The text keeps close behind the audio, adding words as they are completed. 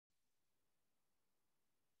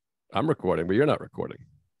I'm recording, but you're not recording.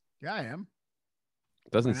 Yeah, I am.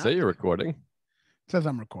 It doesn't say you're recording. It says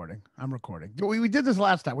I'm recording. I'm recording. We did this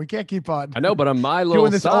last time. We can't keep on. I know, but on my little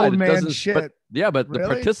doing this side, old it man doesn't. shit. But Really? the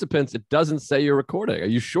participants, it doesn't say you're recording. Are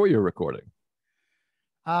you sure you're recording?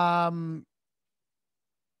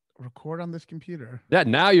 Record on this computer. Yeah,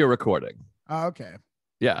 now you're recording. Oh, okay.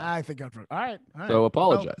 Yeah. I think I'm all right. So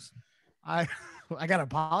apologize. Well, I gotta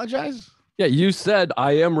apologize. Yeah, you said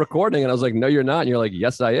I am recording, and I was like, no, you're not. And you're like,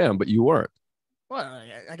 yes, I am, but you weren't. What?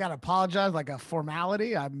 I gotta apologize like a formality.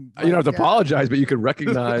 You don't have to apologize, but you can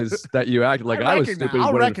recognize that you acted like I was stupid.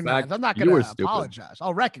 I'll recognize. I'm not gonna apologize.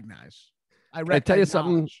 I'll recognize. I tell you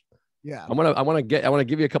something. Yeah. I want to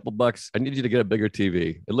give you a couple bucks. I need you to get a bigger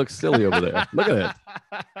TV. It looks silly over there. Look at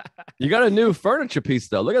it. You got a new furniture piece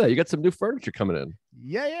though. Look at that. You got some new furniture coming in.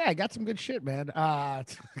 Yeah. I got some good shit, man.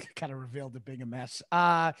 Kind of revealed it being a mess.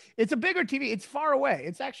 It's a bigger TV. It's far away.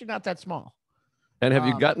 It's actually not that small. And have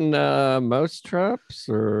you gotten mouse traps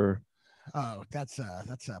or? Oh, that's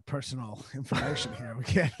personal information here. We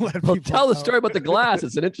can't let people tell know. The story about the glass.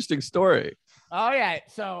 It's an interesting story. Oh yeah.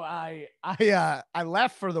 So I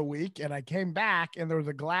left for the week and I came back and there was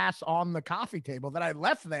a glass on the coffee table that I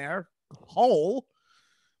left there whole,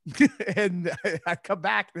 and I come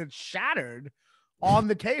back and it's shattered on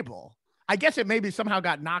the table. I guess it maybe somehow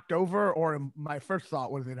got knocked over, or my first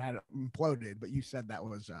thought was it had imploded, but you said that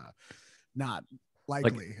was not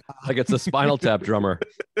likely. Like it's a Spinal Tap drummer.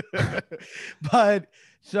 But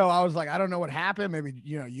so I was like, I don't know what happened. Maybe,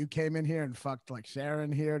 you came in here and fucked like Sarah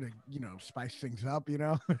in here to, spice things up,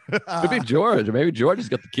 Maybe George, or maybe George has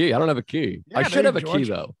got the key. I don't have a key. Yeah, I should have a key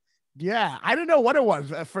though. Yeah. I didn't know what it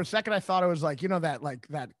was. For a second, I thought it was like,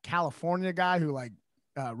 that California guy who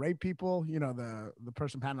raped people, the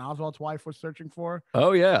person Patton Oswalt's wife was searching for.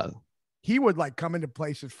 Oh yeah. He would come into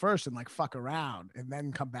places first and fuck around and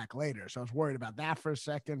then come back later. So I was worried about that for a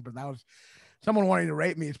second, but that was someone wanting to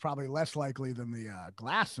rape me is probably less likely than the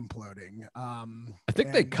glass imploding. I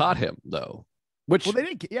think they caught him though, which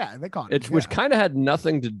they did. Yeah, they caught him. Which kind of had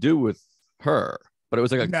nothing to do with her, but it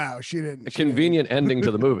was like she didn't. A convenient ending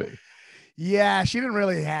to the movie. Yeah, she didn't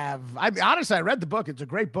really have. Honestly, I read the book. It's a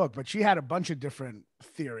great book, but she had a bunch of different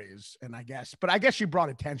theories, and I guess she brought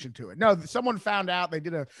attention to it. No, someone found out. They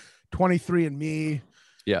did a 23andMe.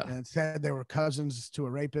 Yeah. And said they were cousins to a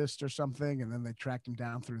rapist or something. And then they tracked him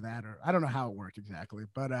down through that, or I don't know how it worked exactly,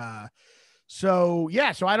 but, so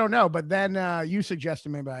I don't know. But then, you suggested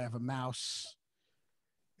maybe I have a mouse,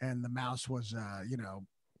 and the mouse was,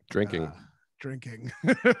 drinking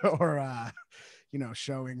or,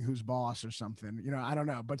 showing who's boss or something, I don't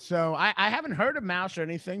know. But so I haven't heard of mouse or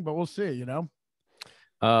anything, but we'll see,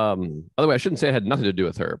 By the way, I shouldn't say it had nothing to do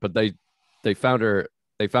with her, but they found her.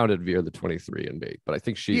 They found it via the 23andMe, but I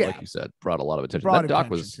think she, like you said, brought a lot of attention. That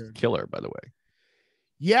doc was killer, by the way.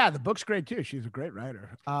 Yeah, the book's great too. She's a great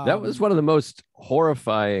writer. That was one of the most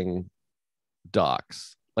horrifying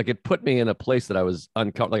docs. It put me in a place that I was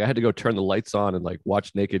uncomfortable. I had to go turn the lights on and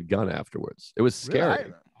watch Naked Gun afterwards. It was scary.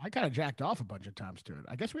 Really? I kind of jacked off a bunch of times to it.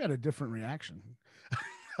 I guess we had a different reaction.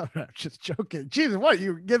 Just joking. Jesus, what?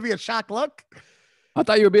 You give me a shocked look? I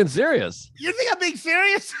thought you were being serious. You think I'm being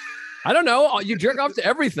serious? I don't know. You jerk off to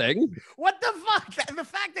everything. What the fuck? The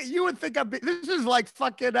fact that you would think this is like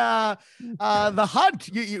fucking The Hunt.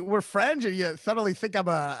 You we're friends and you suddenly think I'm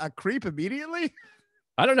a creep immediately.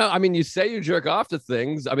 I don't know. I mean, you say you jerk off to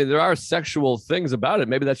things. I mean, there are sexual things about it.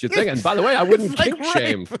 Maybe that's your thing. And by the way, I wouldn't kink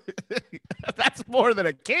shame. That's more than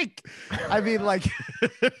a kink. I mean,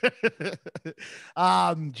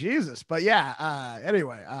 Jesus. But yeah.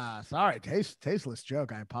 Anyway, sorry, tasteless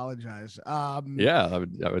joke. I apologize. Yeah, I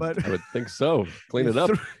would think so. Clean it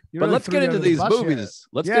up. But let's get into these movies.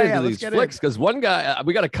 Let's get into these flicks, because one guy,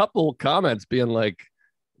 we got a couple comments being like,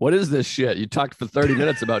 what is this shit? You talked for 30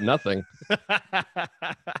 minutes about nothing.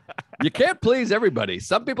 You can't please everybody.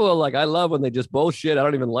 Some people are like, I love when they just bullshit. I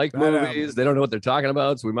don't even like movies. They don't know what they're talking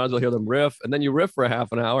about, so we might as well hear them riff. And then you riff for a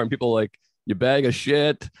half an hour, and people are like, you bag of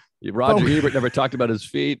shit. Roger Ebert never talked about his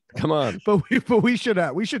feet. Come on. But we should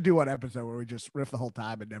do one episode where we just riff the whole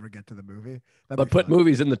time and never get to the movie. But put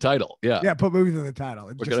movies in the title. Yeah, put movies in the title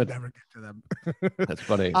and never get to them. That's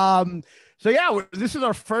funny. So yeah, this is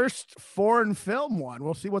our first foreign film one.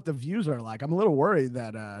 We'll see what the views are like. I'm a little worried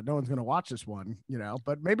that no one's going to watch this one,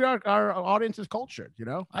 but maybe our audience is cultured,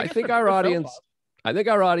 I think our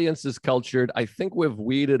audience is cultured. I think we've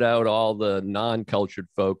weeded out all the non-cultured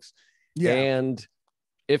folks. Yeah. And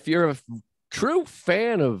if you're a true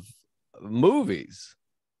fan of movies,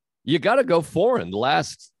 you got to go foreign. The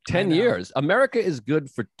last 10 years, America is good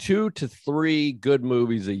for 2 to 3 good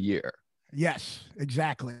movies a year. Yes,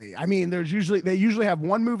 exactly. I mean, they usually have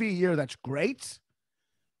one movie a year that's great,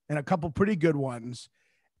 and a couple pretty good ones.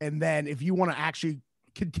 And then if you want to actually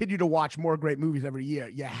continue to watch more great movies every year,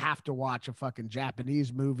 you have to watch a fucking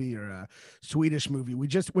Japanese movie or a Swedish movie.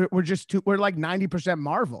 We're like 90%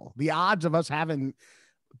 Marvel. The odds of us having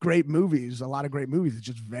great movies, a lot of great movies, is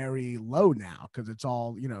just very low now because it's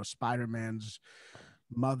all, Spider-Man's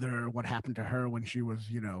mother, what happened to her when she was,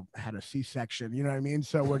 had a C-section, you know what I mean?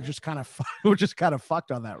 So we're just kind of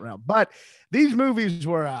fucked on that realm. But these movies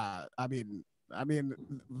were,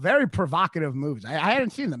 very provocative movies. I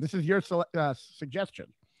hadn't seen them. This is your suggestion.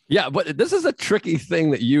 Yeah, but this is a tricky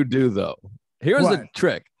thing that you do, though. Here's a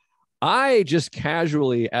trick. I just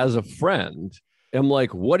casually, as a friend, am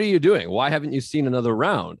like, what are you doing? Why haven't you seen another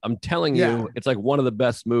round? I'm telling you, it's like one of the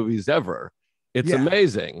best movies ever. It's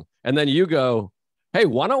amazing. And then you go, hey,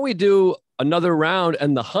 why don't we do another round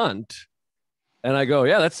and The Hunt? And I go,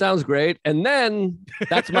 yeah, that sounds great. And then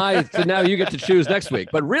so now you get to choose next week.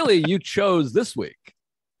 But really, you chose this week.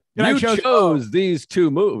 You chose these two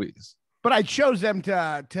movies. But I chose them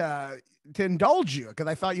to indulge you because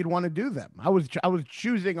I thought you'd want to do them. I was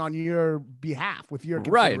choosing on your behalf with your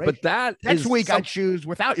consideration. Right. But next week I choose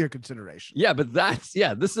without your consideration. Yeah, but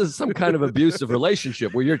this is some kind of abusive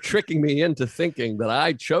relationship where you're tricking me into thinking that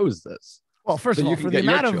I chose this. Well, first of all, for the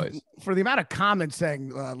amount of comments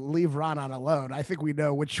saying leave Raanan alone, I think we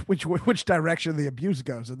know which direction the abuse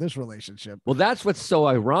goes in this relationship. Well, that's what's so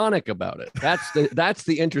ironic about it. That's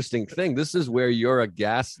the interesting thing. This is where you're a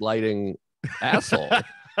gaslighting asshole.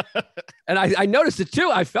 And I noticed it too.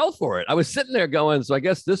 I fell for it. I was sitting there going, so I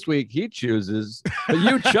guess this week he chooses, but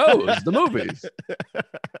you chose the movies.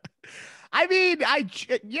 I mean,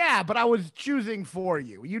 but I was choosing for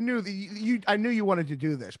you. You knew I knew you wanted to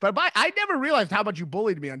do this, but I never realized how much you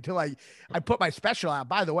bullied me until I put my special out.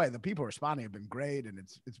 By the way, the people responding have been great, and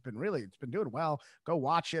it's been doing well. Go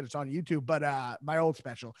watch it. It's on YouTube. But my old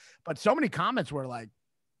special. But so many comments were like,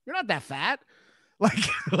 "You're not that fat."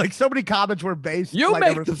 Like so many comments were based. You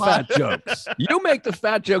make the fat jokes. You make the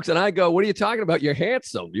fat jokes, and I go, "What are you talking about? You're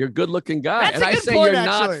handsome. You're a good-looking guy." And I say you're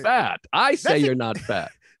not fat. I say you're not fat.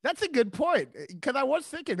 That's a good point, because I was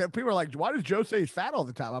thinking that people are like, why does Joe say he's fat all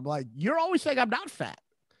the time? I'm like, you're always saying I'm not fat.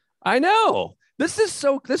 I know. This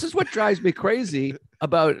is what drives me crazy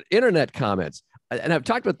about internet comments. And I've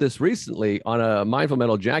talked about this recently on a Mindful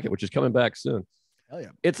Metal jacket, which is coming back soon. Hell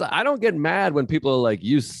yeah. I don't get mad when people are like,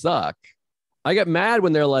 you suck. I get mad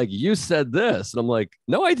when they're like, you said this. And I'm like,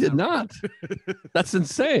 no, I did not. That's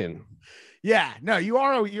insane. Yeah, no,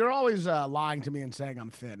 you're always lying to me and saying I'm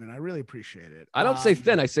thin, and I really appreciate it. I don't say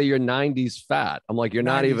thin. I say you're 90s fat. I'm like, you're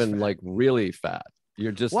not even fat. Like really fat.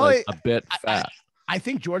 You're just a bit fat. I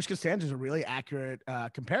think George Costanza is a really accurate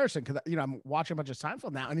comparison because, I'm watching a bunch of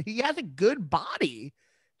Seinfeld now, and he has a good body,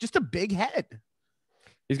 just a big head.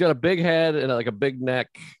 He's got a big head and like a big neck,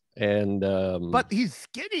 and but he's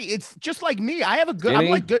skinny. It's just like me. I have a good. Skinny?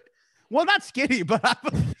 I'm like good. Well, not skinny, but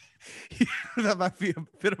that might be a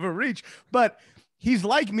bit of a reach. But he's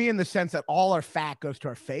like me in the sense that all our fat goes to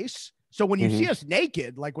our face. So when you see us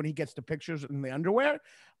naked, like when he gets the pictures in the underwear,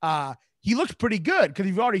 he looks pretty good because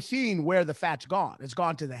you've already seen where the fat's gone. It's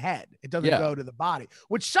gone to the head. It doesn't go to the body,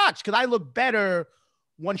 which sucks because I look better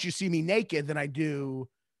once you see me naked than I do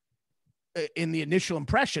in the initial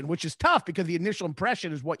impression, which is tough because the initial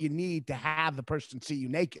impression is what you need to have the person see you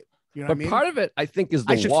naked. You know what I mean? Part of it, I think, is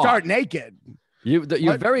I should start naked. You're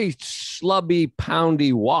very slubby,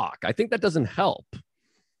 poundy walk. I think that doesn't help.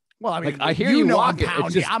 Well, I mean, like, I hear you walking.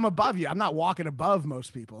 I'm above you. I'm not walking above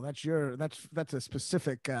most people. That's a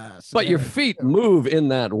specific. But your feet move in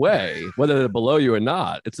that way, whether they're below you or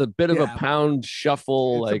not. It's a bit of a pound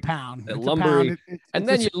shuffle, it's like a pound. lumbery, and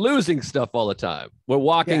then you're losing stuff all the time. We're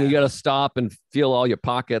walking. You got to stop and feel all your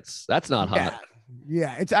pockets. That's not hot.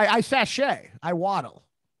 Yeah. I sashay. I waddle.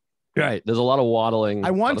 Right. There's a lot of waddling.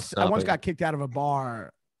 I once got kicked out of a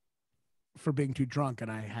bar for being too drunk,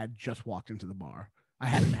 and I had just walked into the bar. I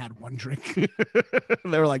hadn't had one drink.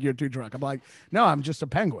 They were like, "You're too drunk." I'm like, "No, I'm just a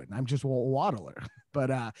penguin. I'm just a waddler." But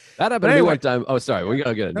that happened to me one time. Oh, sorry. We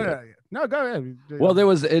gotta get into it. No, go ahead. Well, there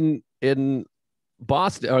was in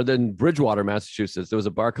Boston or then Bridgewater, Massachusetts. There was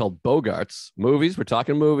a bar called Bogart's Movies. We're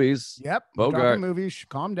talking movies. Yep. Bogart movies.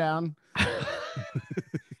 Calm down.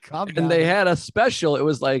 Calm down. And they had a special. It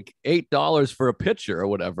was like $8 for a pitcher or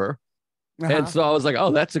whatever. And so I was like, "Oh,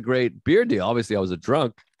 that's a great beer deal." Obviously, I was a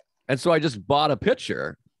drunk. And so I just bought a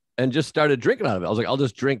pitcher and just started drinking out of it. I was like, I'll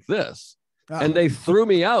just drink this. And they threw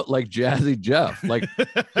me out like Jazzy Jeff, like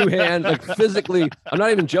two hands, like physically. I'm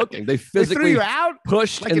not even joking. They physically threw you out?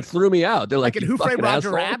 Pushed and threw me out. They're like, in Who Framed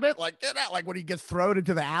Roger Rabbit? Like, get out, like when he gets thrown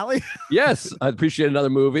into the alley. Yes. I appreciate another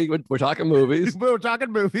movie. We're talking movies. We're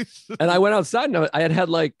talking movies. And I went outside and I had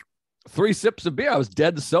like 3 sips of beer. I was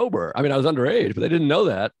dead sober. I mean, I was underage, but they didn't know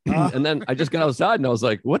that. And then I just got outside and I was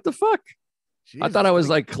like, what the fuck? Jesus, I thought I was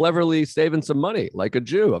like cleverly saving some money, like a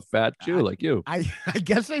Jew, a fat Jew like you. I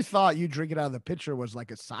guess they thought you drinking out of the pitcher was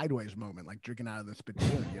like a sideways moment, like drinking out of the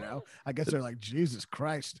spittoon, you know? I guess they're like, Jesus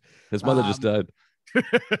Christ. His mother just died.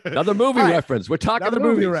 Another movie reference. We're talking the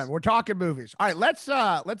movie. We're talking movies. All right, let's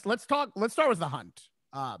talk. Let's start with The Hunt.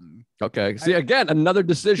 Okay. See, again, another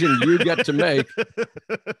decision you get to make.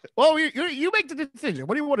 Well, you make the decision.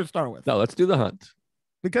 What do you want to start with? No, let's do The Hunt.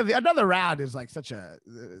 Because Another Round is like such a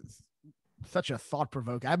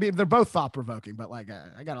thought-provoking. I mean, they're both thought-provoking, but like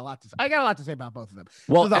I got a lot to say about both of them.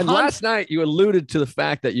 Well, so last night you alluded to the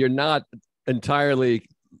fact that you're not entirely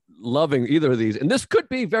loving either of these, and this could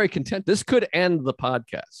be very content. This could end the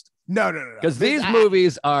podcast. No. Because these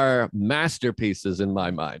movies are masterpieces in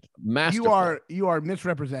my mind. Masterful. You are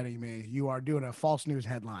misrepresenting me. You are doing a false news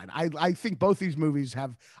headline. I think both these movies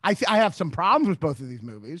have. I have some problems with both of these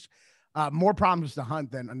movies. More problems with The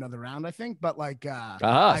Hunt than Another Round, I think. But like,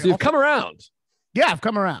 so you've come around. Yeah, I've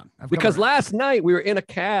come around. Because last night we were in a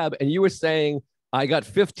cab and you were saying, I got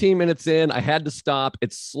 15 minutes in. I had to stop.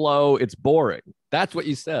 It's slow. It's boring. That's what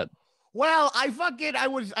you said. Well, I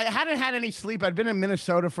hadn't had any sleep. I'd been in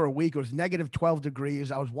Minnesota for a week. It was negative 12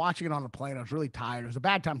 degrees. I was watching it on the plane. I was really tired. It was a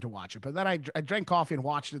bad time to watch it. But then I drank coffee and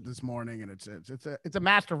watched it this morning, and it's a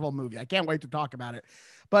masterful movie. I can't wait to talk about it.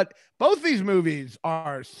 But both these movies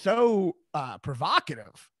are so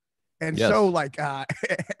provocative and so like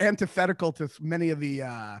antithetical to many of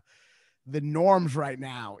the norms right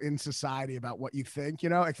now in society about what you think, you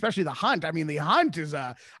know, especially The Hunt. I mean, The Hunt is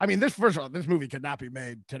this movie could not be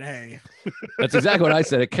made today. That's exactly what I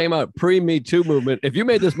said. It came out pre-Me Too movement. If you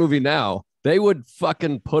made this movie now, they would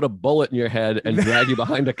fucking put a bullet in your head and drag you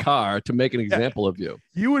behind a car to make an example of you.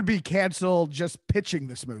 You would be canceled just pitching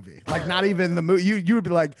this movie. Like, not even the movie. You would be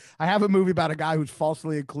like, I have a movie about a guy who's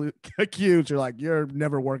falsely accused. You're like, you're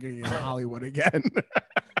never working in Hollywood again.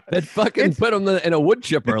 They'd fucking put him in a wood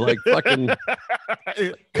chipper like fucking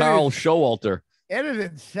Carl Showalter. It is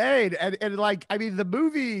insane. And like, I mean, the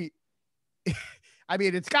movie, I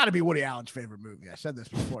mean, it's got to be Woody Allen's favorite movie. I said this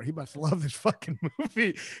before. He must love this fucking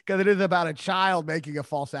movie because it is about a child making a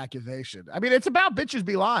false accusation. I mean, it's about bitches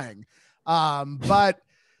be lying. But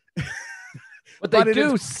they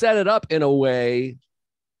do set it up in a way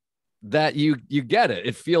that you get it.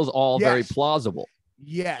 It feels all very plausible.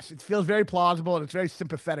 Yes, it feels very plausible, and it's very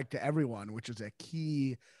sympathetic to everyone, which is a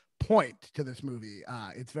key point to this movie.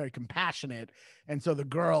 It's very compassionate, and so the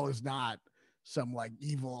girl is not some like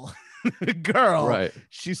evil girl. Right.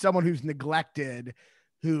 She's someone who's neglected,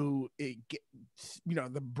 who, the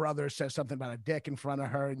brother says something about a dick in front of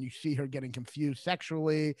her, and you see her getting confused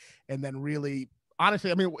sexually, and then really, honestly,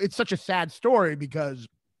 I mean, it's such a sad story because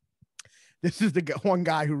this is the one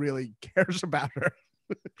guy who really cares about her.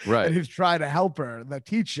 Right. And who's trying to help her, the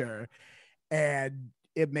teacher, and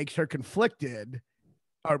it makes her conflicted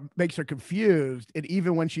or makes her confused. And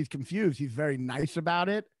even when she's confused, he's very nice about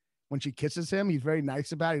it. When she kisses him, he's very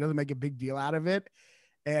nice about it. He doesn't make a big deal out of it.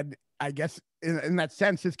 And I guess in that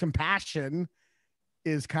sense, his compassion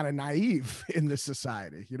is kind of naive in this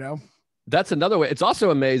society, you know? That's another way. It's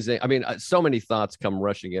also amazing. I mean, so many thoughts come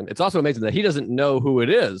rushing in. It's also amazing that he doesn't know who it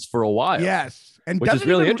is for a while. Yes. And which is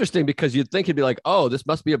really interesting because you'd think he'd be like, oh, this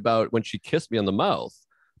must be about when she kissed me on the mouth.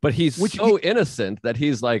 But he's so innocent that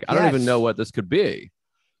he's like, I don't even know what this could be.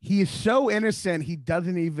 He is so innocent. He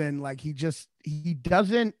doesn't even like, it's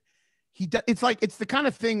like, it's the kind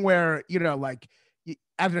of thing where, you know, like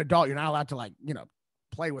as an adult, you're not allowed to like, you know,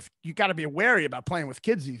 play with, you got to be wary about playing with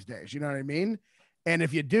kids these days. You know what I mean? And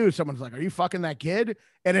if you do, someone's like, are you fucking that kid?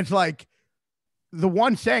 And it's like the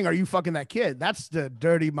one saying, are you fucking that kid? That's the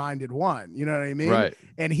dirty minded one. You know what I mean? Right.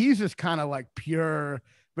 And he's just kind of like pure,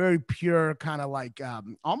 very pure, kind of like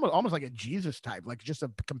almost like a Jesus type, like just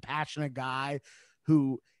a compassionate guy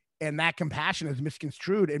who, and that compassion is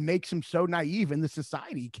misconstrued and makes him so naive in the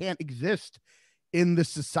society. He can't exist in the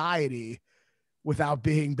society without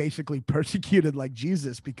being basically persecuted like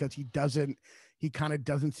Jesus because he kind of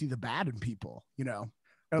doesn't see the bad in people, you know,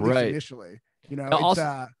 at least initially, you know.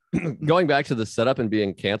 Also, going back to the setup and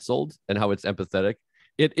being canceled and how it's empathetic,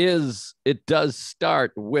 it does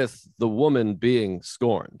start with the woman being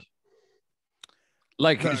scorned.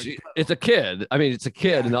 Like it's a kid. I mean, it's a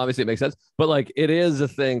kid, and obviously it makes sense. But like, it is a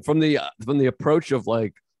thing from the approach of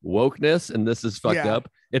like wokeness, and this is fucked up.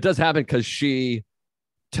 It does happen because she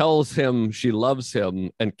tells him she loves him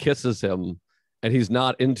and kisses him, and he's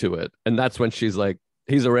not into it, and that's when she's like,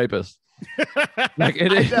 he's a rapist. Like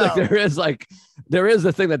it is. Like, there is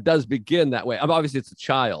a thing that does begin that way. Obviously, it's a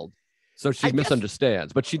child, So she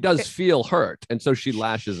misunderstands, but she does feel hurt, and so she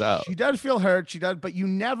lashes out. She does feel hurt. She does, but you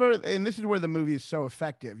never, and this is where the movie is so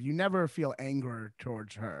effective. You never feel anger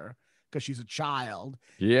towards her because she's a child.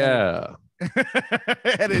 Yeah.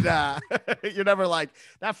 And you're never like,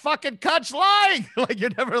 that fucking cunt's lying. Like,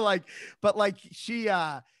 you're never like, but like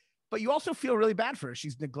but you also feel really bad for her.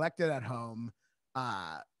 She's neglected at home.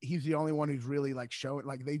 He's the only one who's really like showing,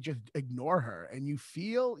 like, they just ignore her, and you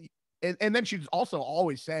feel, and then she's also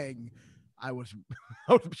always saying,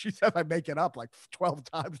 she said I make it up like 12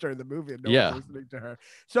 times during the movie, and no one's listening to her.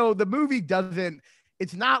 So the movie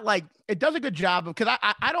it's not like, it does a good job of, because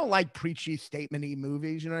I don't like preachy statement-y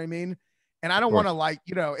movies, you know what I mean? And I don't want to like,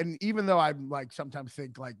 and even though I'm like, sometimes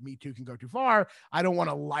think like Me Too can go too far, I don't want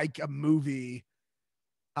to like a movie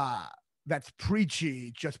that's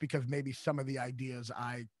preachy just because maybe some of the ideas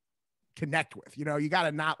I connect with, you got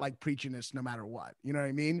to not like preachiness no matter what, you know what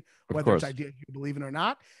I mean? Whether it's ideas you believe in or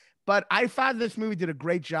not. But I found this movie did a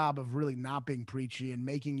great job of really not being preachy and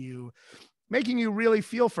making you really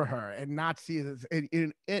feel for her and not see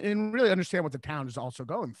it and really understand what the town is also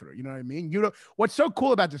going through. You know what I mean? What's so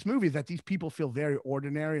cool about this movie is that these people feel very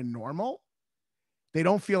ordinary and normal. They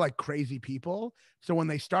don't feel like crazy people. So when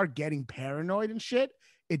they start getting paranoid and shit,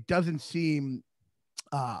 it doesn't seem,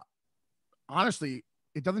 honestly,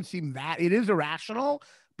 it doesn't seem that it is irrational,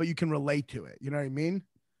 but you can relate to it. You know what I mean?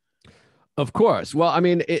 Of course. Well, I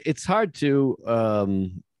mean, it's hard to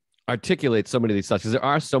articulate so many of these stuff because there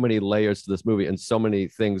are so many layers to this movie and so many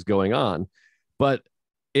things going on. But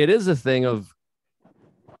it is a thing of,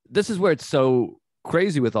 this is where it's so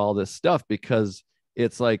crazy with all this stuff, because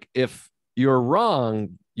it's like, if you're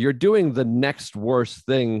wrong, you're doing the next worst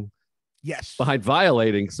thing. Yes. Behind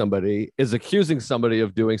violating somebody is accusing somebody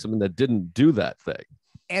of doing something that didn't do that thing.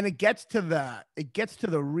 And it gets to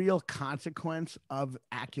the real consequence of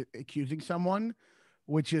accusing someone,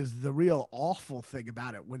 which is the real awful thing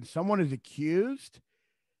about it. When someone is accused,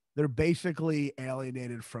 they're basically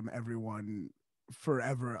alienated from everyone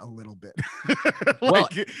forever a little bit.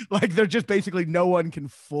 like they're just basically, no one can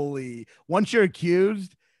fully, once you're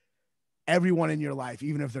accused, everyone in your life,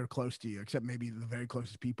 even if they're close to you, except maybe the very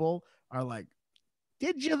closest people, are like,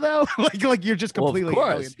 did you though? like you're just completely, well,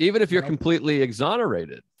 of course, even if you're completely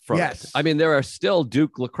exonerated from it. I mean, there are still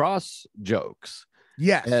Duke lacrosse jokes.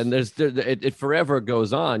 Yes. And it forever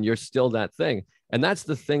goes on. You're still that thing. And that's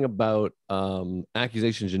the thing about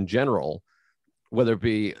accusations in general, whether it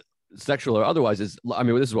be sexual or otherwise, this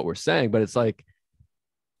is what we're saying, but it's like,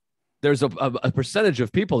 there's a percentage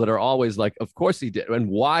of people that are always like, of course he did. And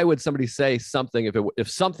why would somebody say something if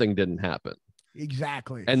something didn't happen?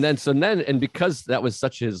 Exactly. And because that was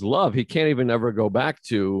such his love, he can't even ever go back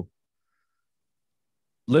to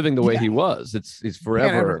living the way he was. He's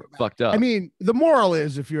forever fucked up. I mean, the moral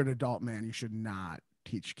is, if you're an adult man, you should not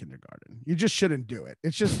teach kindergarten. You just shouldn't do it.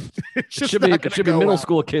 It should be middle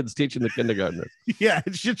school kids teaching the kindergartners. Yeah,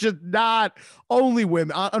 it should just not only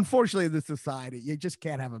women. Unfortunately, in this society, you just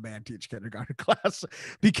can't have a man teach kindergarten class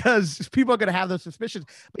because people are going to have those suspicions.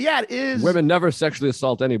 But yeah, it is. Women never sexually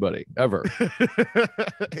assault anybody ever.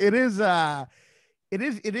 It is. It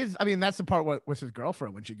is. I mean, that's the part with his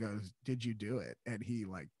girlfriend when she goes, "Did you do it?" And he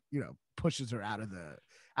pushes her out of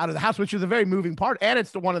the house, which is a very moving part. And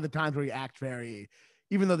it's one of the times where he acts very,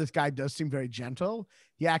 even though this guy does seem very gentle,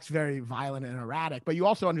 he acts very violent and erratic. But you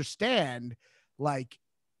also understand, like,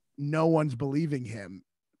 no one's believing him,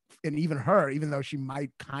 and even her, even though she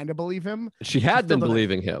might kind of believe him, she had been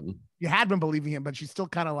believing him. You had been believing him, but she's still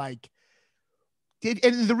kind of like,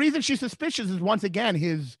 and the reason she's suspicious is, once again,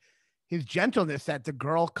 his gentleness, that the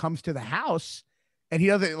girl comes to the house and he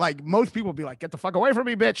doesn't, like, most people be like, get the fuck away from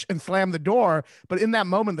me, bitch, and slam the door. But in that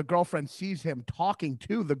moment, the girlfriend sees him talking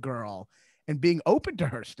to the girl and being open to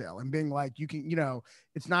her still and being like, you can,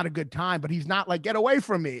 it's not a good time, but he's not like, get away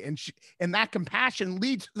from me. And that compassion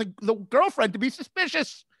leads the girlfriend to be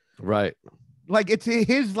suspicious. Right. Like, it's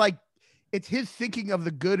his thinking of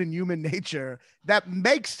the good in human nature that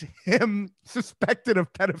makes him suspected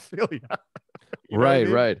of pedophilia. Right.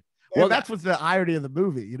 Right. Well, that's what's the irony of the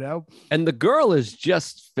movie, And the girl is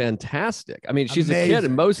just fantastic. I mean, she's amazing. A kid,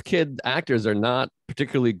 and most kid actors are not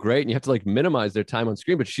particularly great, and you have to like minimize their time on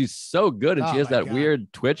screen. But she's so good, and she has that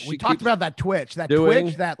weird twitch. We talked about that twitch, that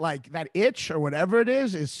itch or whatever it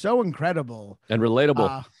is so incredible and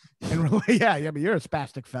relatable. But you're a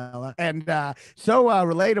spastic fella, and so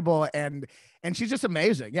relatable, and she's just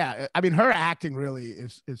amazing. Yeah, I mean, her acting really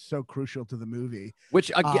is so crucial to the movie. Which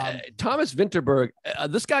again, Thomas Vinterberg,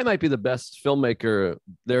 this guy might be the best filmmaker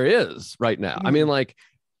there is right now. I mean, like,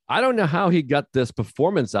 I don't know how he got this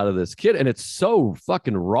performance out of this kid, and it's so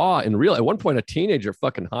fucking raw and real. At one point, a teenager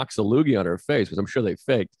fucking hawks a loogie on her face, which I'm sure they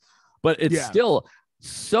faked. but it's still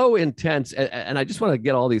so intense. And I just want to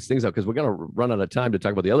get all these things out because we're going to run out of time to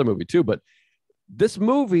talk about the other movie too. But this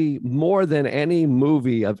movie, more than any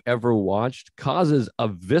movie I've ever watched, causes a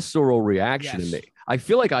visceral reaction in me. I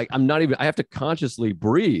feel like I'm not even, I have to consciously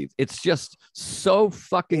breathe. It's just so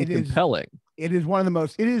fucking compelling. It is one of the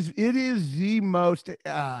most, it is the most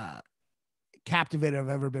captivated I've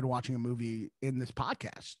ever been watching a movie in this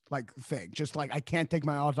podcast thing. Just like I can't take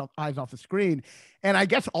my eyes off the screen. And I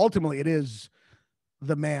guess ultimately it is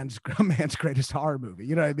the man's greatest horror movie.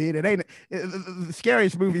 You know what I mean? It ain't the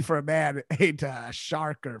scariest movie for a man ain't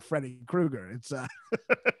Shark or Freddy Krueger.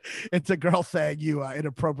 It's a girl saying you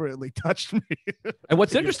inappropriately touched me. And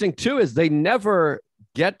what's interesting too is they never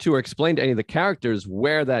get to or explain to any of the characters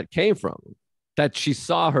where that came from, that she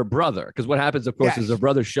saw her brother. Because what happens, of course, is her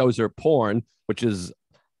brother shows her porn, which is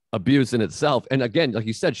abuse in itself. And again, like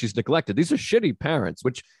you said, she's neglected. These are shitty parents,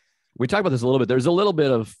 which we talk about this a little bit. There's a little bit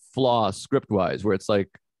of flaw script wise where it's like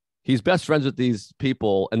he's best friends with these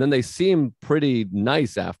people and then they seem pretty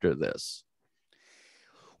nice after this.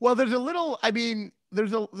 Well, there's a little, I mean,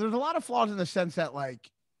 there's a lot of flaws in the sense that like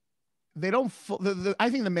they don't, I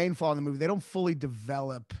think the main flaw in the movie, they don't fully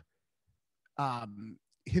develop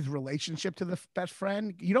his relationship to the best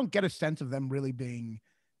friend. You don't get a sense of them really being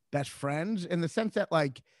best friends in the sense that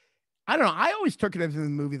like, I don't know. I always took it as in the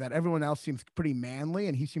movie that everyone else seems pretty manly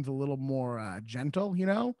and he seems a little more gentle, you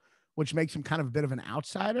know, which makes him kind of a bit of an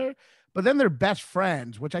outsider. But then they're best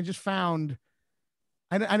friends, which I just found,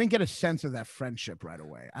 I didn't get a sense of that friendship right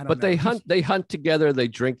away. I don't know. They hunt together, they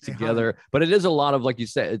drink together, but it is a lot of, like you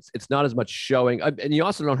said, it's not as much showing. And you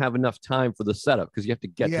also don't have enough time for the setup because you have to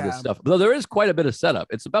get to this stuff. Though there is quite a bit of setup.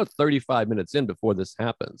 It's about 35 minutes in before this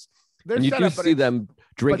happens. And you do see them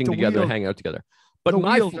drinking together, hanging out together. But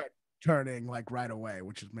my wheels are turning like right away,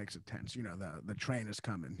 which makes it tense. You know, the train is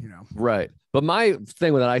coming, you know. Right. But my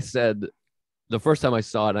thing that I said the first time I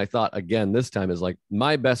saw it, and I thought again this time, is like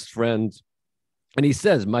my best friend. And he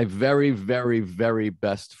says, my very, very, very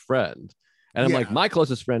best friend. And I'm like, my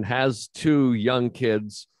closest friend has 2 young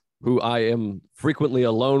kids who I am frequently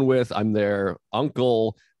alone with. I'm their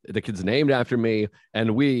uncle. The kid's named after me.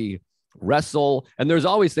 And we wrestle. And there's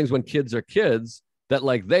always things when kids are kids that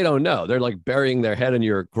like they don't know. They're like burying their head in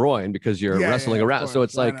your groin because you're wrestling around. So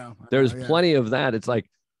it's like there's plenty of that. It's like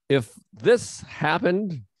if this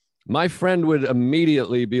happened, my friend would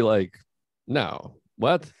immediately be like, no,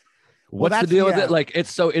 what? What's the deal with it? Like, it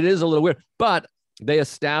is a little weird, but they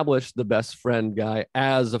established the best friend guy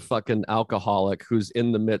as a fucking alcoholic who's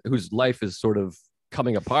in the whose life is sort of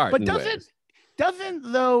coming apart. But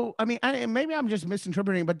doesn't though, I mean, maybe I'm just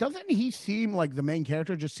misinterpreting, but doesn't he seem like the main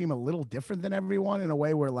character just seem a little different than everyone in a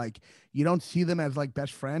way where like you don't see them as like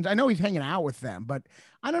best friends? I know he's hanging out with them, but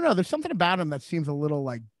I don't know. There's something about him that seems a little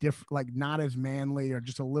like different, like not as manly or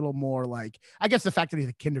just a little more like, I guess the fact that he's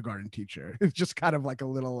a kindergarten teacher is just kind of like a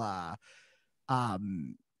little, I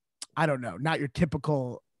don't know, not your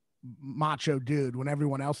typical macho dude when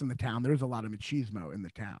everyone else in the town, there's a lot of machismo in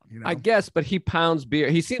the town, you know. I guess, but he pounds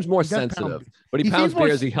beer. He seems more sensitive, but he pounds beer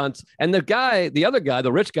as he hunts. And the other guy,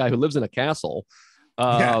 the rich guy who lives in a castle,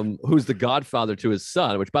 who's the godfather to his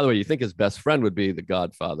son, which by the way, you think his best friend would be the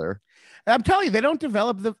godfather. I'm telling you, they don't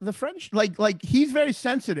develop the French, like he's very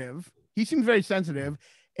sensitive. He seems very sensitive.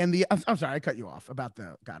 And I'm sorry, I cut you off about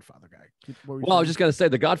the godfather guy. Well, I was just going to say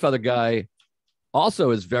the godfather guy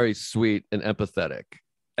also is very sweet and empathetic.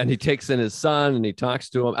 And he takes in his son and he talks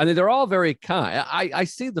to him. I mean, they're all very kind. I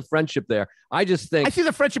see the friendship there. I just think I see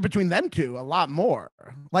the friendship between them two a lot more.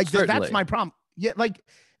 Like that's my problem. Yeah, like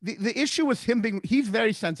the issue was him he's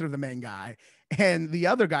very sensitive, the main guy. And the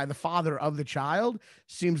other guy, the father of the child,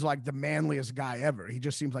 seems like the manliest guy ever. He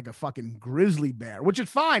just seems like a fucking grizzly bear, which is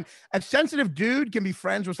fine. A sensitive dude can be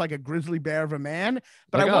friends with like a grizzly bear of a man.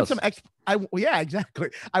 But I want some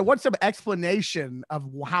exactly. I want some explanation of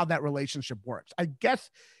how that relationship works. I guess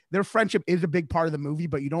their friendship is a big part of the movie,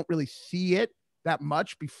 but you don't really see it that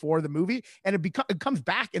much before the movie, and it comes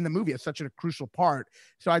back in the movie as such a crucial part.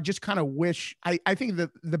 So I just kind of wish, I think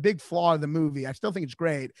the big flaw of the movie, I still think it's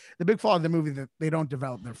great, the big flaw of the movie that they don't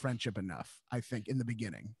develop their friendship enough, I think, in the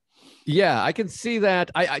beginning. Yeah, I can see that.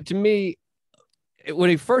 To me, when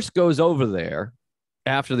he first goes over there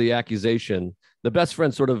after the accusation, the best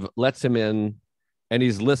friend sort of lets him in and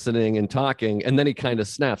he's listening and talking, and then he kind of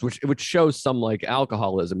snaps, which shows some like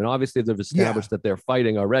alcoholism. And obviously they've established that they're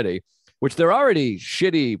fighting already, which they're already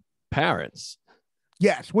shitty parents.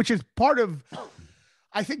 Yes, which is part of,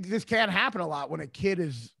 I think this can happen a lot when a kid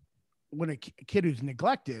who's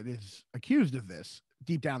neglected is accused of this.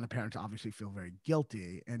 Deep down, the parents obviously feel very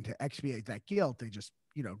guilty, and to expiate that guilt, they just,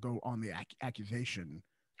 go on the accusation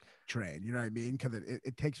train. You know what I mean? Because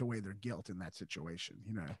it takes away their guilt in that situation,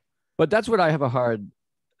 you know? But that's what I have a hard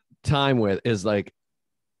time with is like,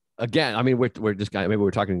 again, I mean, we're just maybe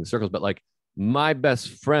we're talking in circles, but like my best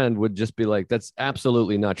friend would just be like, that's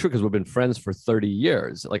absolutely not true because we've been friends for 30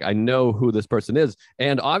 years. Like I know who this person is.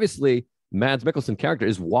 And obviously Mads Mikkelsen character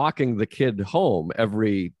is walking the kid home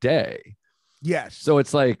every day. Yes. So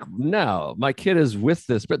it's like, no, my kid is with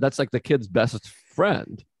this, but that's like the kid's best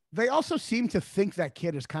friend. They also seem to think that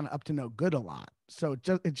kid is kind of up to no good a lot. So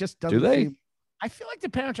it just doesn't. Do they? I feel like the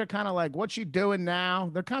parents are kind of like, what's she doing now?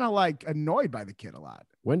 They're kind of like annoyed by the kid a lot.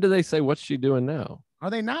 When do they say, what's she doing now? Are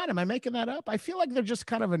they not? Am I making that up? I feel like they're just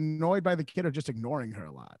kind of annoyed by the kid or just ignoring her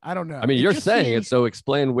a lot. I don't know. I mean, you're saying it, so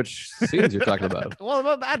explain which scenes you're talking about.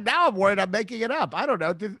 Well, now I'm worried I'm making it up. I don't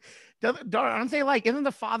know. Aren't they like, isn't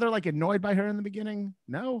the father like annoyed by her in the beginning?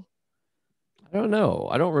 No. I don't know.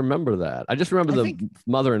 I don't remember that. I just remember the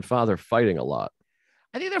mother and father fighting a lot.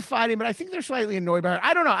 I think they're fighting, but I think they're slightly annoyed by her.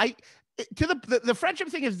 I don't know. The friendship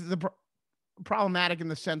thing is problematic in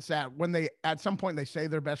the sense that when they at some point they say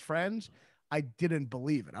they're best friends, I didn't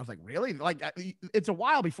believe it. I was like, really? Like it's a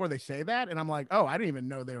while before they say that, and I'm like, oh, I didn't even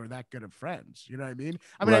know they were that good of friends. You know what I mean?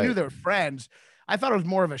 I mean, right. I knew they were friends. I thought it was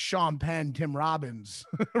more of a Sean Penn, Tim Robbins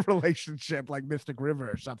relationship, like Mystic River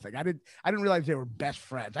or something. I didn't realize they were best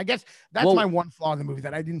friends. I guess that's my one flaw in the movie,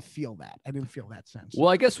 that I didn't feel that. I didn't feel that sense. Well,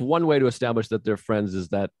 I guess one way to establish that they're friends is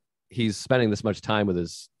that he's spending this much time with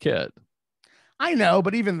his kid. I know,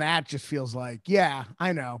 but even that just feels like, yeah,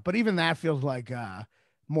 I know. But even that feels like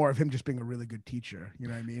more of him just being a really good teacher, you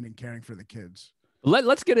know what I mean, and caring for the kids.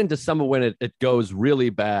 Let's get into some of when it goes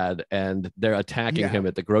really bad and they're attacking him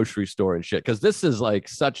at the grocery store and shit. Because this is like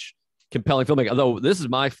such compelling filmmaking. Although this is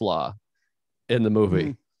my flaw in the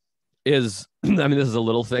movie is, I mean, this is a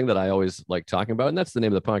little thing that I always like talking about. And that's the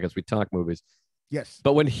name of the podcast. We talk movies. Yes.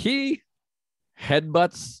 But when he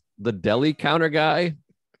headbutts the deli counter guy,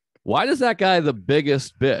 why does that guy the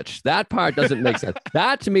biggest bitch? That part doesn't make sense.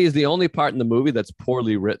 That to me is the only part in the movie that's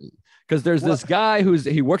poorly written. Because there's this guy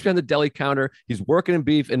he works behind the deli counter. He's working in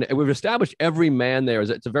beef. And we've established every man there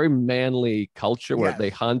it's a very manly culture where they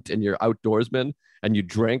hunt and you're outdoorsmen and you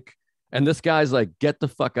drink. And this guy's like, get the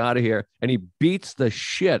fuck out of here. And he beats the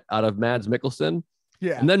shit out of Mads Mikkelsen.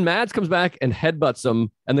 Yeah. And then Mads comes back and headbutts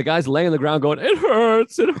him. And the guy's laying on the ground going, it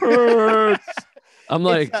hurts. It hurts. I'm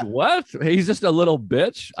like, what? He's just a little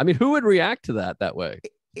bitch. I mean, who would react to that way?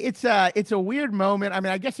 It's a weird moment. I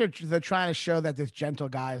mean, I guess they're trying to show that this gentle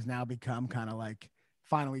guy has now become kind of like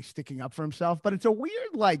finally sticking up for himself. But it's a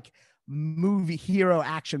weird like hero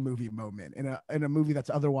action movie moment in a movie that's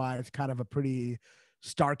otherwise kind of a pretty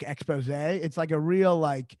stark expose. It's like a real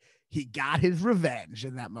like he got his revenge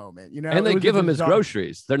in that moment, you know. And they give him his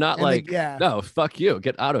groceries. They're not like, no, fuck you,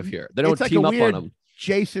 get out of here. They don't team up on him.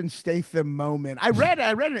 Jason Statham moment. I read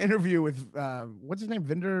an interview with what's his name,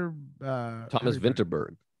 Thomas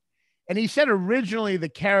Vinterberg, and he said originally the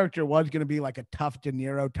character was going to be like a tough De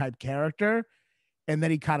Niro type character, and then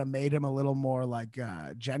he kind of made him a little more like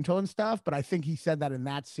gentle and stuff. But I think he said that in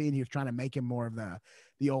that scene he was trying to make him more of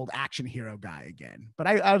the old action hero guy again. But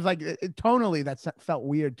I was like, tonally that felt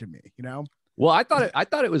weird to me, you know. Well, I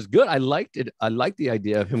thought it was good. I liked it. I liked the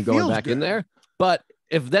idea of him going back in there, but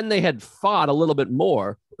if then they had fought a little bit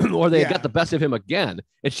more or they had got the best of him again,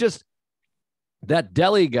 it's just that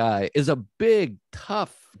deli guy is a big,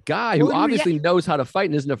 tough guy who obviously knows how to fight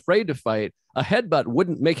and isn't afraid to fight. A headbutt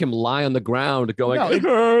wouldn't make him lie on the ground going, it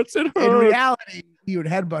hurts, it hurts. In reality, he would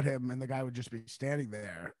headbutt him and the guy would just be standing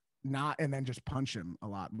there, and then just punch him a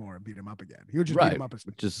lot more and beat him up again. He would just beat him up.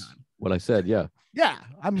 Which is what I said. Yeah. Yeah.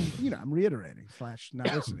 I'm reiterating /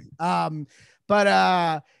 not listening.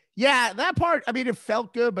 Yeah, that part. I mean, it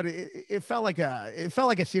felt good, but it felt like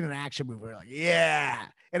a scene in an action movie. We're like, yeah,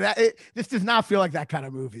 and this does not feel like that kind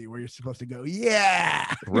of movie where you're supposed to go,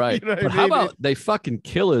 yeah, right. You know but how about they fucking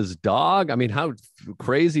kill his dog? I mean, how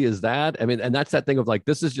crazy is that? I mean, and that's that thing of like,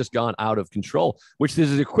 this has just gone out of control, which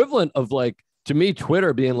is the equivalent of like, to me,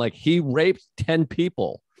 Twitter being like, he raped 10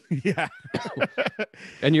 people. Yeah,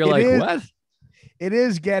 and you're like, what? It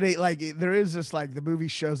is getting like there is this like the movie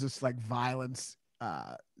shows this like violence.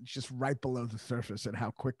 Just right below the surface and how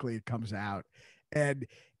quickly it comes out. And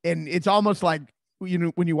it's almost like, you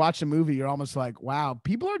know, when you watch the movie, you're almost like, wow,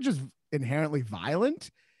 people are just inherently violent.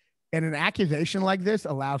 And an accusation like this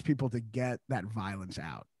allows people to get that violence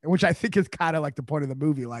out, which I think is kind of like the point of the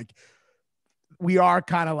movie. Like we are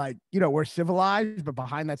kind of like, you know, we're civilized, but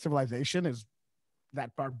behind that civilization is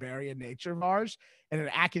that barbarian nature of ours. And an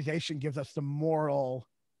accusation gives us the moral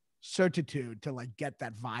certitude to like get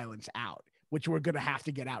that violence out, which we're going to have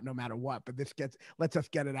to get out no matter what. But this lets us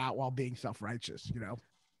get it out while being self-righteous, you know?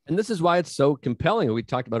 And this is why it's so compelling. We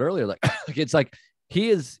talked about earlier, like it's like he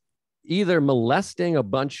is either molesting a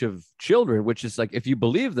bunch of children, which is like, if you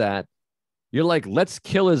believe that, you're like, let's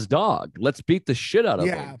kill his dog. Let's beat the shit out of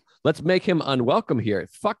him. Let's make him unwelcome here.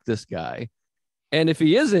 Fuck this guy. And if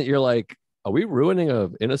he isn't, you're like, are we ruining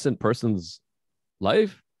an innocent person's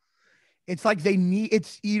life? It's like they need,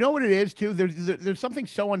 it's, you know what it is too? There's something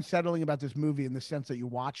so unsettling about this movie in the sense that you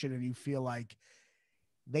watch it and you feel like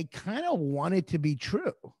they kind of want it to be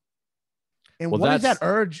true. And what is that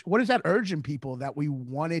urge? What is that urge in people that we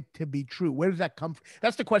want it to be true? Where does that come from?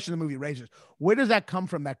 That's the question the movie raises. Where does that come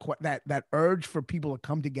from? That urge for people to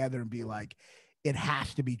come together and be like, it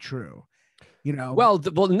has to be true, you know? Well,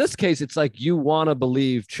 in this case, it's like you want to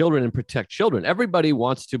believe children and protect children. Everybody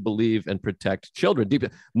wants to believe and protect children.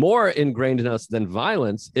 More ingrained in us than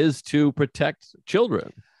violence is to protect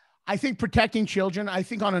children. I think protecting children. I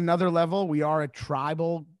think on another level, we are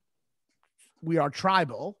tribal.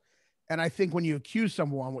 And I think when you accuse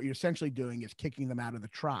someone, what you're essentially doing is kicking them out of the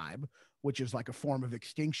tribe, which is like a form of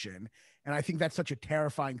extinction. And I think that's such a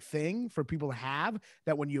terrifying thing for people to have,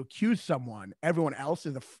 that when you accuse someone, everyone else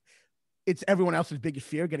is it's everyone else's biggest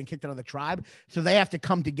fear, getting kicked out of the tribe. So they have to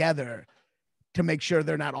come together to make sure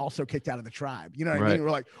they're not also kicked out of the tribe. You know what I mean?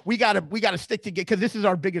 We're like, we gotta stick together because this is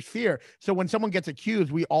our biggest fear. So when someone gets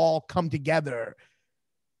accused, we all come together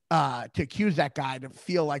to accuse that guy, to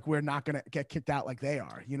feel like we're not going to get kicked out like they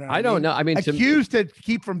are. You know, I don't know. I mean, accused to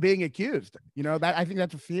keep from being accused. You know, that I think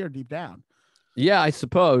that's a fear deep down. Yeah, I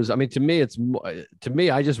suppose. I mean, to me,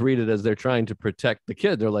 I just read it as they're trying to protect the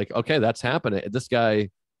kid. They're like, okay, that's happening. This guy,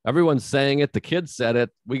 everyone's saying it. The kid said it.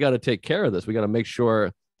 We got to take care of this. We got to make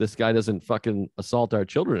sure this guy doesn't fucking assault our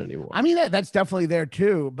children anymore. I mean, that's definitely there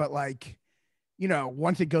too. But like, you know,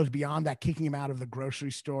 once it goes beyond that, kicking him out of the grocery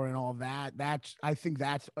store and all that, I think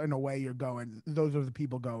that's in a way you're going, those are the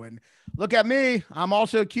people going, look at me, I'm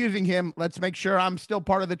also accusing him. Let's make sure I'm still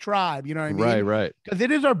part of the tribe. You know what I mean? Right. Because it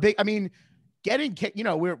is our big, I mean, getting kicked, you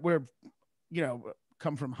know, we're, you know,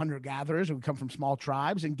 come from hunter-gatherers and we come from small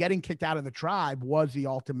tribes, and getting kicked out of the tribe was the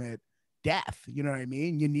ultimate death. You know what I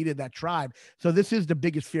mean? You needed that tribe. So this is the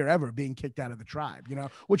biggest fear ever, being kicked out of the tribe, you know,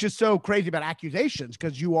 which is so crazy about accusations,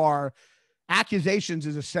 because accusations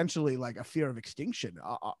is essentially like a fear of extinction,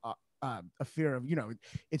 a fear of, you know,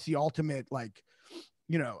 it's the ultimate, like,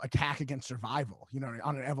 you know, attack against survival, you know,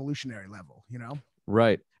 on an evolutionary level, you know?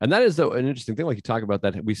 Right. And that is an interesting thing. Like you talk about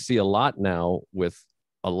that, we see a lot now with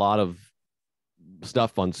a lot of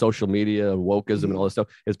stuff on social media, wokeism and all this stuff,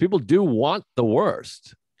 is people do want the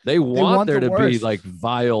worst. They want there to be like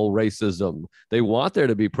vile racism. They want there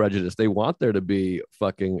to be prejudice. They want there to be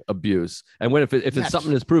fucking abuse. And when if it's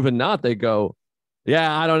something that's proven not, they go,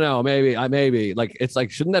 yeah, I don't know, maybe like, it's like,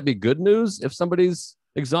 shouldn't that be good news if somebody's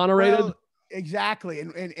exonerated? Well, exactly.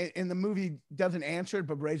 And the movie doesn't answer it,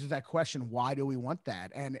 but raises that question: why do we want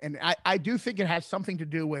that? And I do think it has something to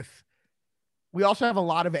do with, we also have a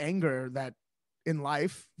lot of anger that in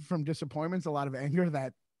life from disappointments, a lot of anger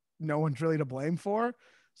that no one's really to blame for.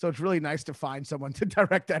 So it's really nice to find someone to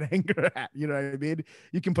direct that anger at. You know what I mean?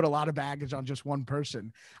 You can put a lot of baggage on just one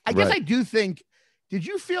person. I guess I do think, did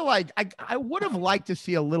you feel like I would have liked to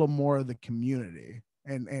see a little more of the community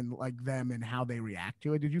and like them and how they react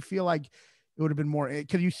to it? Did you feel like it would have been more,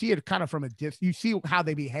 because you see it kind of from a you see how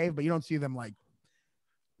they behave, but you don't see them like.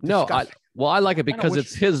 No, I like it because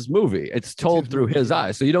it's his movie. It's told through his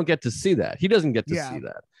eyes. So you don't get to see that. He doesn't get to see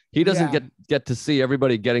that. He doesn't get to see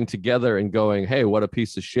everybody getting together and going, hey, what a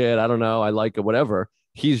piece of shit. I don't know. I like it, whatever.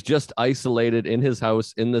 He's just isolated in his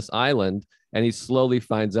house in this island. And he slowly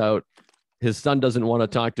finds out his son doesn't want to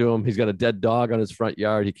talk to him. He's got a dead dog on his front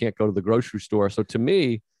yard. He can't go to the grocery store. So to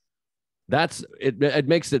me, that's it. It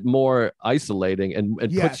makes it more isolating and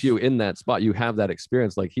puts you in that spot. You have that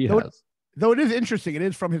experience like he has. Though it is interesting, it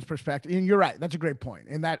is from his perspective. And you're right. That's a great point.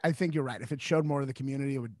 And that, I think you're right. If it showed more of the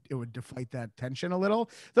community, it would deflate that tension a little.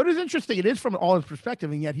 Though it is interesting, it is from all his perspective,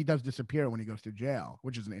 and yet he does disappear when he goes to jail,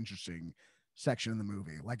 which is an interesting section in the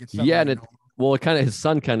movie. Like it's it kind of, his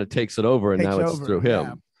son kind of takes it over, and now it's through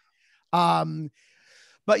him.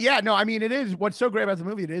 But yeah, no, I mean, it is, what's so great about the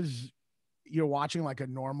movie, it is, you're watching like a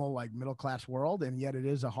normal, like middle-class world, and yet it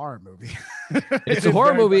is a horror movie. It's a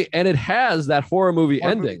horror movie, and it has that horror movie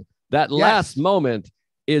ending. That last moment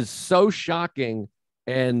is so shocking,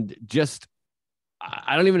 and just,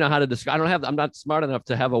 I don't even know how to describe. I'm not smart enough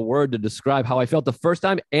to have a word to describe how I felt the first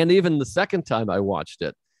time, and even the second time I watched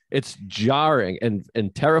it. It's jarring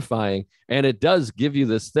and terrifying, and it does give you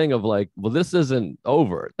this thing of like, well, this isn't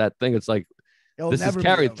over. That thing, it's like, this is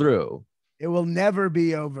carried through. It will never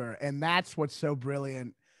be over, and that's what's so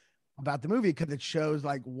brilliant about the movie, because it shows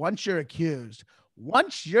like once you're accused,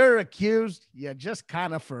 once you're accused, you're just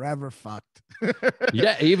kind of forever fucked.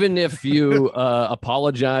 Yeah, even if you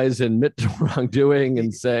apologize and admit to wrongdoing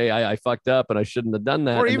and say I fucked up and I shouldn't have done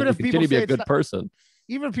that, or even if you continue to be a good person.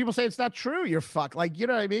 Even if people say it's not true, you're fucked. Like, you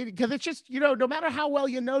know what I mean? Because it's just, no matter how well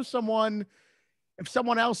you know someone, if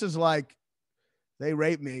someone else is like, they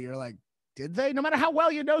raped me, you're like, did they? No matter how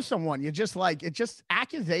well you know someone, you just like, it just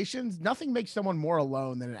accusations. Nothing makes someone more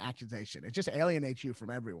alone than an accusation. It just alienates you from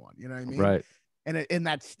everyone. You know what I mean? Right. And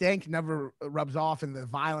that stank never rubs off, and the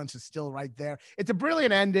violence is still right there. It's a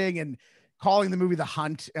brilliant ending, and calling the movie The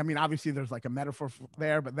Hunt. I mean, obviously there's like a metaphor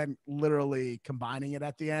there, but then literally combining it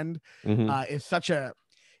at the end is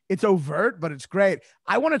it's overt, but it's great.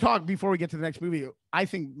 I want to talk before we get to the next movie. I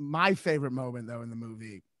think my favorite moment though in the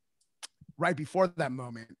movie, right before that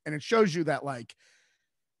moment, and it shows you that like,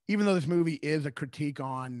 even though this movie is a critique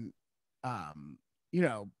on,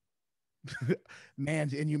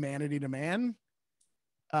 man's inhumanity to man,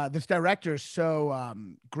 this director is so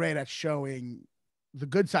great at showing the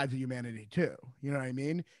good sides of humanity too. You know what I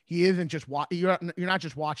mean? He isn't just you're not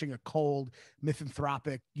just watching a cold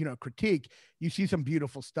misanthropic, critique. You see some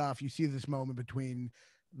beautiful stuff. You see this moment between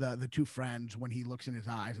the two friends when he looks in his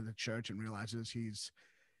eyes at the church and realizes he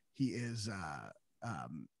is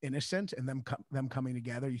innocent, and them coming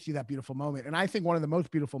together. You see that beautiful moment. And I think one of the most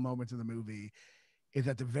beautiful moments in the movie is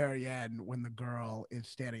at the very end when the girl is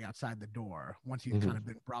standing outside the door once he's kind of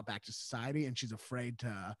been brought back to society, and she's afraid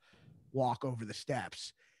to walk over the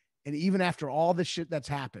steps. And even after all the shit that's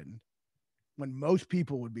happened, when most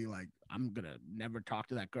people would be like, I'm gonna never talk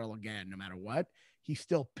to that girl again no matter what, he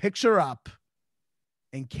still picks her up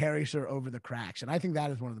and carries her over the cracks. And I think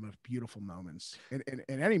that is one of the most beautiful moments in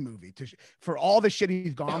any movie, for all the shit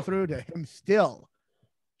he's gone through, to him still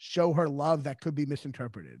show her love that could be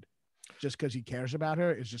misinterpreted just because he cares about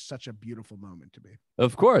her is just such a beautiful moment to me.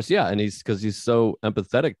 Of course, yeah. And because he's so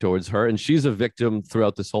empathetic towards her, and she's a victim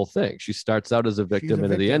throughout this whole thing. She starts out as a victim,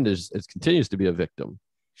 and at the end it continues to be a victim.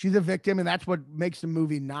 She's a victim, and that's what makes the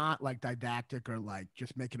movie not like didactic or like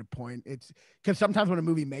just making a point. It's because sometimes when a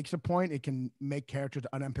movie makes a point, it can make characters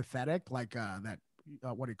unempathetic, like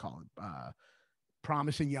what do you call it?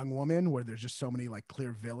 Promising Young Woman, where there's just so many like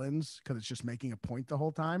clear villains because it's just making a point the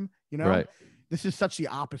whole time, Right. This is such the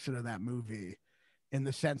opposite of that movie, in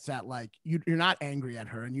the sense that like you're not angry at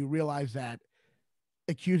her, and you realize that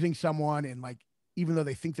accusing someone, and like, even though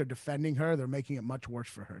they think they're defending her, they're making it much worse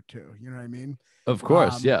for her too. You know what I mean? Of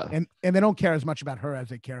course, yeah. And they don't care as much about her as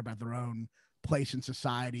they care about their own place in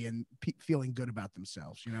society and feeling good about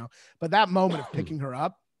themselves, But that moment of picking her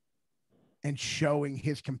up and showing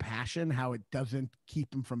his compassion, how it doesn't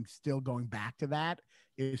keep him from still going back to that,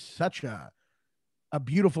 is such a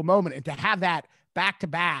beautiful moment. And to have that back to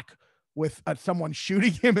back with someone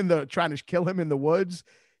shooting him trying to kill him in the woods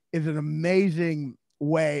is an amazing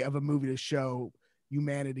way of a movie to show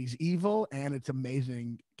humanity's evil and its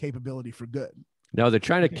amazing capability for good. Now, they're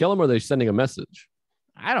trying to kill him, or they're sending a message?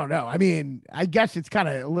 I don't know. I mean, I guess it's kind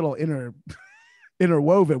of a little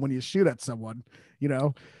interwoven when you shoot at someone,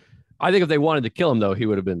 I think if they wanted to kill him, though, he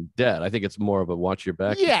would have been dead. I think it's more of a watch your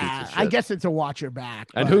back. Yeah, I guess it's a watch your back.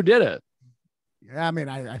 And who did it? I mean,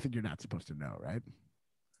 I think you're not supposed to know, right?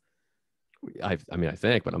 I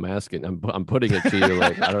think, but I'm asking. I'm putting it to you.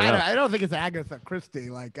 Like, I don't know. I don't think it's Agatha Christie.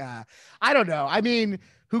 Like, I don't know. I mean,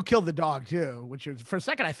 who killed the dog too? Which was, for a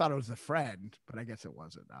second, I thought it was a friend, but I guess it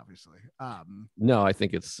wasn't. Obviously. No, I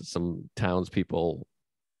think it's some townspeople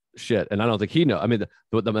shit, and I don't think he knows. I mean,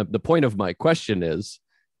 the point of my question is,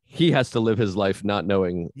 he has to live his life not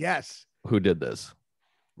knowing who did this.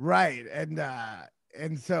 Right.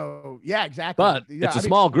 And so, yeah, exactly. But it's a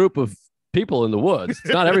small group of people in the woods.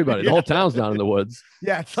 It's not everybody. The whole town's not in the woods.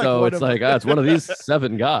 Yeah. It's it's one of these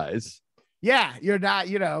 7 guys. Yeah. You're not,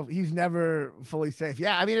 he's never fully safe.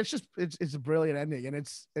 Yeah. I mean, it's a brilliant ending,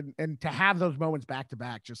 and to have those moments back to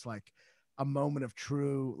back, just like a moment of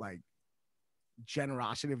true, like,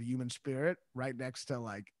 generosity of human spirit right next to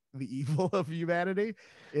like the evil of humanity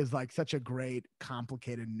is like such a great,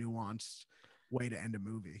 complicated, nuanced way to end a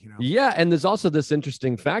movie, Yeah. And there's also this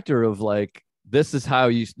interesting factor of like, this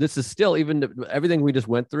is still, even everything we just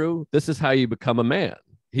went through, this is how you become a man.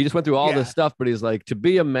 He just went through all this stuff, but he's like, to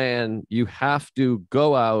be a man, you have to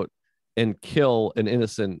go out and kill an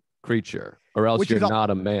innocent creature, or else you're not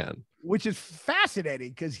a man. Which is fascinating,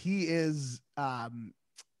 because he is, on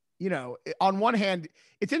one hand,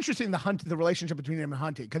 it's interesting the relationship between him and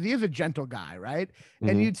hunting, because he is a gentle guy, right? Mm-hmm.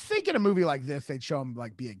 And you'd think in a movie like this, they'd show him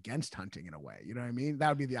like be against hunting in a way. You know what I mean? That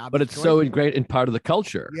would be the obvious. But it's so great in part of the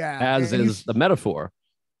culture, as is the metaphor.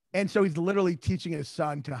 And so he's literally teaching his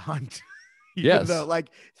son to hunt Yes.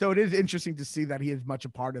 So it is interesting to see that he is much a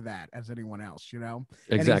part of that as anyone else,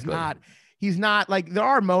 Exactly. And he's not like, there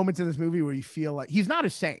are moments in this movie where you feel like he's not a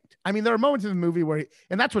saint. I mean, there are moments in the movie where,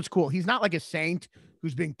 and that's what's cool. He's not like a saint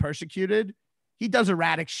who's being persecuted. He does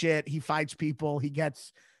erratic shit. He fights people. He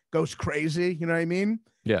goes crazy. You know what I mean?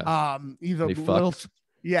 Yeah. He's a little,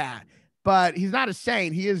 yeah, but he's not a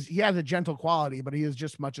saint. He has a gentle quality, but he is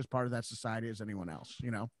just much as part of that society as anyone else,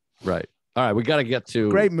 Right. All right. We got to get to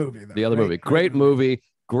great movie, though. The other movie. Great movie.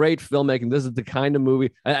 Great filmmaking. This is the kind of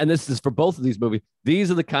movie, and this is for both of these movies. These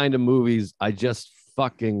are the kind of movies I just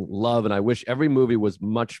fucking love. And I wish every movie was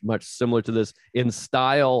much, much similar to this in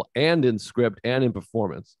style and in script and in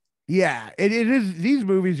performance. Yeah, it is. These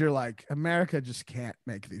movies are like, America just can't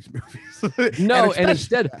make these movies. No, and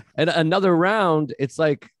instead, and another round, it's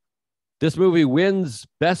like this movie wins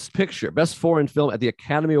Best Picture, Best Foreign Film at the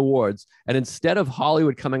Academy Awards. And instead of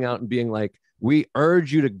Hollywood coming out and being like, we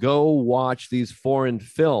urge you to go watch these foreign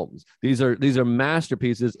films, these are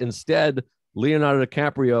masterpieces. Instead, Leonardo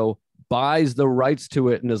DiCaprio buys the rights to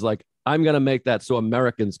it and is like, I'm going to make that so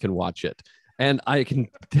Americans can watch it. And I can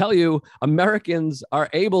tell you, Americans are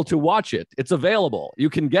able to watch it. It's available.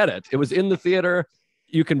 You can get it. It was in the theater.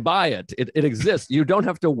 You can buy it. It exists. You don't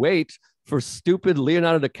have to wait for stupid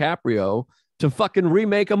Leonardo DiCaprio to fucking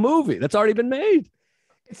remake a movie that's already been made.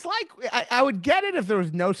 It's like, I would get it if there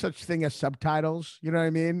was no such thing as subtitles. You know what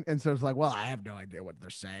I mean? And so it's like, well, I have no idea what they're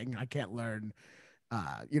saying. I can't learn,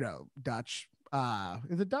 Dutch.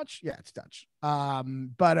 Is it Dutch? Yeah, it's Dutch.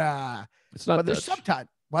 But it's not. But there's subtitle.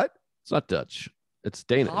 What? It's not Dutch. It's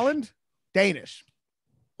Danish. Holland? Danish.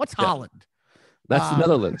 What's Holland? That's the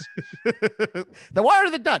Netherlands. What are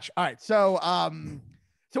the Dutch? All right. So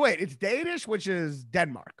wait, it's Danish, which is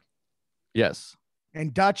Denmark. Yes.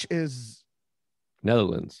 And Dutch is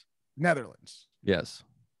Netherlands. Yes.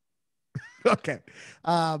 Okay.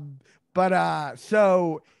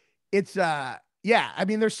 So it's yeah, I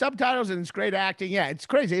mean, there's subtitles and it's great acting. Yeah, it's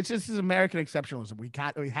crazy. This is American exceptionalism. We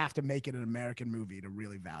have to make it an American movie to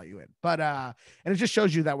really value it. But and it just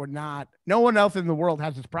shows you that no one else in the world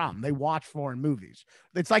has this problem. They watch foreign movies.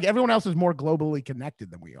 It's like everyone else is more globally connected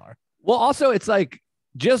than we are. Well, also it's like,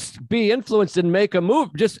 just be influenced and make a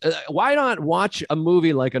movie. Just why not watch a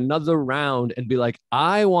movie like Another Round and be like,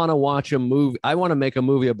 I want to watch a movie. I want to make a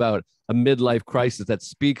movie about a midlife crisis that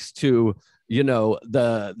speaks to,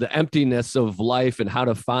 the emptiness of life and how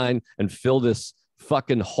to find and fill this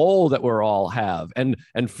fucking hole that we're all have, and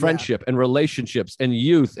friendship and relationships and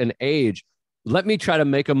youth and age. Let me try to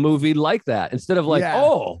make a movie like that instead of like,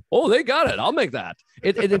 oh, they got it. I'll make that.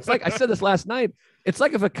 It's like, I said this last night. It's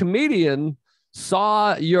like if a comedian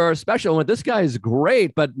saw your special and went, this guy is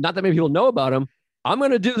great, but not that many people know about him. I'm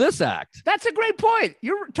going to do this act. That's a great point.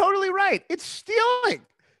 You're totally right. It's stealing.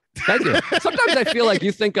 Thank you. Sometimes I feel like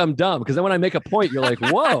you think I'm dumb because then when I make a point, you're like,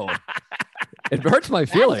 whoa, it hurts my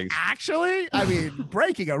feelings. Actually, I mean,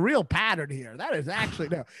 breaking a real pattern here. That is actually,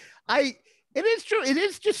 no, it is true. It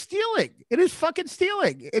is just stealing. It is fucking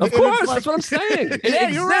stealing. Of course. That's what I'm saying. It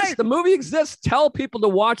exists. You're right. The movie exists. Tell people to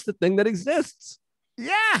watch the thing that exists.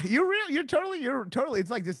 Yeah, you're totally. It's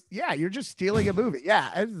like this. Yeah, you're just stealing a movie. Yeah,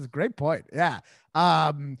 this is a great point. Yeah.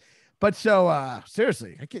 But so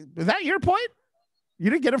seriously, is that your point? You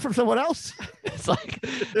didn't get it from someone else? It's like,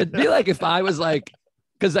 it'd be like if I was like,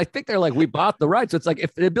 because I think they're like, we bought the rights. So it's like,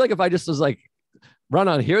 it'd be like if I just was like,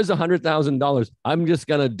 Raanan, here's $100,000. I'm just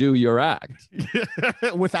gonna do your act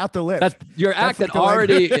without the list. That's your act that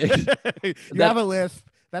already. You have a list.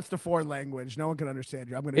 That's the foreign language. No one can understand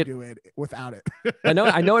you. I'm going to do it without it. I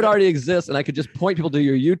know it already exists, and I could just point people to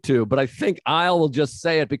your YouTube, but I think I will just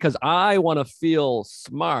say it because I want to feel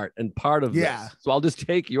smart and part of this. So I'll just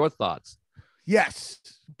take your thoughts. Yes.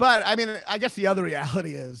 But I mean, I guess the other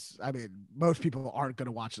reality is, I mean, most people aren't going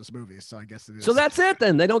to watch this movie. So I guess it is. So that's it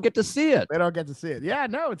then. They don't get to see it. They don't get to see it. Yeah,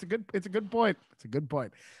 no, it's a good point. It's a good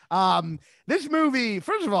point. This movie,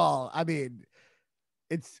 first of all, I mean,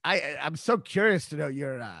 I'm so curious to know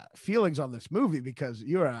your feelings on this movie because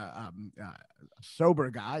you're a sober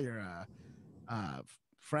guy. You're a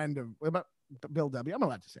friend of Bill W. I'm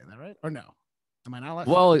allowed to say that, right? Or no? Am I not allowed?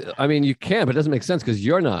 Well, I mean, you can, but it doesn't make sense because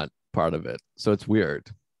you're not part of it. So it's weird.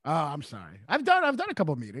 Oh, I'm sorry. I've done a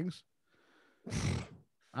couple of meetings.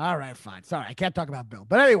 All right, fine. Sorry, I can't talk about Bill.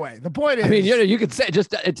 But anyway, the point is, I mean, you could say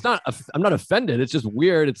just, it's not, I'm not offended. It's just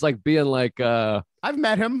weird. It's like being like, I've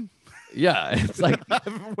met him. Yeah, it's like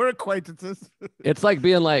we're acquaintances. It's like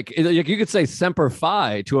being like, you could say Semper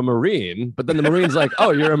Fi to a Marine, but then the Marine's like,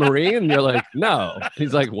 oh, you're a Marine? And you're like, no.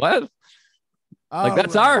 He's like, what? Like,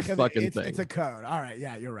 that's our fucking thing. It's a code. All right.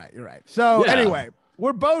 Yeah, you're right. So anyway,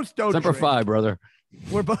 we're both Semper Fi, brother.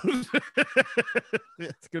 We're both.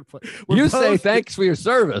 That's a good point. You say thanks for your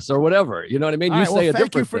service or whatever. You know what I mean? You say a different thing.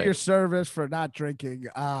 Thank you for your service for not drinking.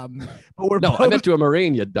 But we're no, both, I meant to a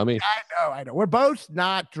Marine, you dummy. I know. We're both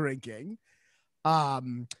not drinking.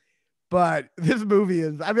 But this movie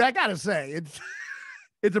is, I mean, I gotta say,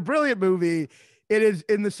 it's a brilliant movie. It is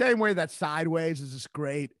in the same way that Sideways is this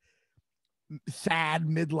great, sad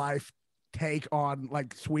midlife take on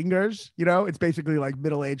like swingers. You know, it's basically like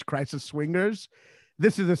middle-age crisis swingers.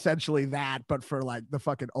 This is essentially that, but for like the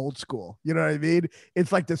fucking old school. You know what I mean?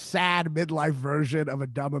 It's like the sad midlife version of a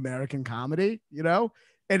dumb American comedy, you know?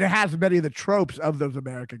 And it has many of the tropes of those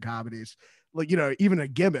American comedies. Like, you know, even a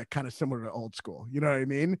gimmick kind of similar to old school. You know what I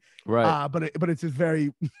mean? Right. But it's this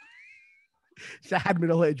very sad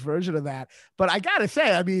middle-aged version of that. But I gotta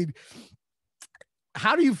say, I mean,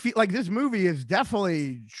 how do you feel? Like, this movie is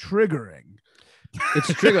definitely triggering.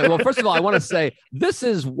 It's triggering. Well, first of all, I want to say this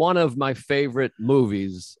is one of my favorite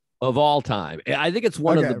movies of all time. I think it's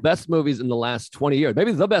one of the best movies in the last 20 years.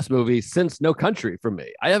 Maybe the best movie since No Country for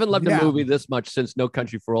me. I haven't loved a movie this much since No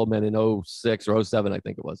Country for Old Men in 06 or 07, I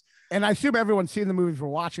think it was. And I assume everyone's seen the movie for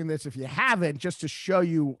watching this. If you haven't, just to show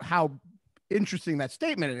you how interesting that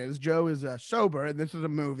statement is. Joe is sober, and this is a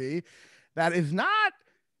movie that is not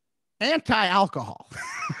anti-alcohol.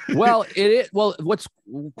 Well, it is. Well, what's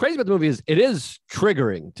crazy about the movie is it is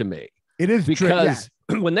triggering to me. It is because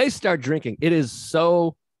when they start drinking, it is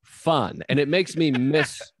so fun and it makes me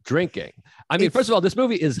miss drinking. I mean, first of all, this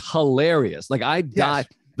movie is hilarious. Like, I die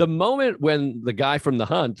the moment when the guy from The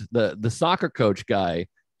Hunt, the soccer coach guy,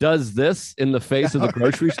 does this in the face of the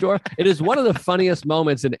grocery store. It is one of the funniest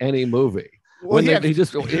moments in any movie. Well, when he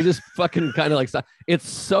just fucking kind of like, it's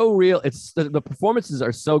so real. It's the performances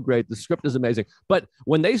are so great. The script is amazing. But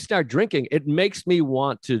when they start drinking, it makes me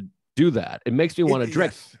want to do that. It makes me want to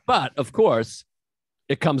drink. Yes. But of course,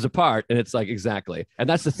 it comes apart, and it's like, exactly. And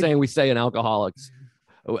that's the saying we say in alcoholics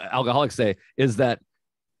say, is that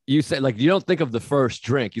you say, like, you don't think of the first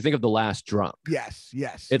drink, you think of the last drunk. Yes.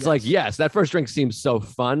 It's like, yes, that first drink seems so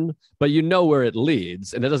fun, but you know where it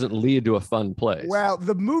leads, and it doesn't lead to a fun place. Well,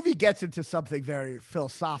 the movie gets into something very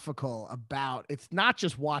philosophical about, it's not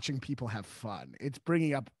just watching people have fun. It's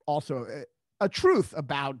bringing up also a truth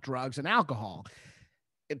about drugs and alcohol.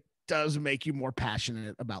 It does make you more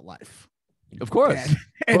passionate about life. Of course.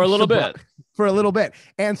 And for a little bit. For a little bit.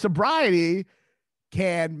 And sobriety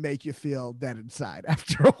can make you feel dead inside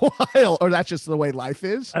after a while, or that's just the way life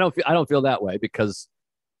is. I don't feel that way because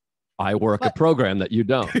I work a program that you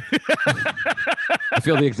don't. I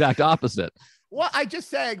feel the exact opposite. Well, I just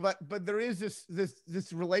saying, but there is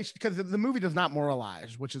this relation, because the movie does not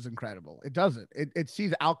moralize, which is incredible. It doesn't. It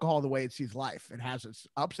sees alcohol the way it sees life. It has its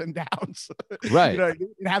ups and downs. Right. You know,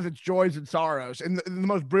 it has its joys and sorrows. And the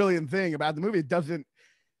most brilliant thing about the movie,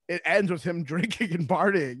 it ends with him drinking and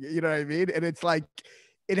partying. You know what I mean? And it's like,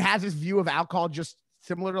 it has this view of alcohol just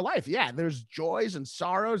similar to life. Yeah, there's joys and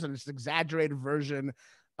sorrows, and it's an exaggerated version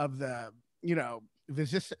of the, you know,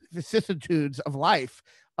 vicissitudes of life,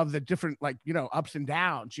 of the different, like, you know, ups and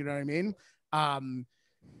downs. You know what I mean?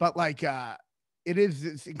 But like, it is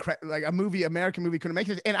this incredible, like, a movie, American movie couldn't make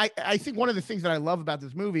this. And I think one of the things that I love about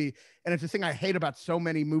this movie, and it's the thing I hate about so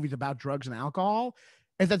many movies about drugs and alcohol,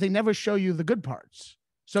 is that they never show you the good parts.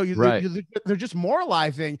 So they're just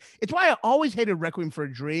moralizing. It's why I always hated Requiem for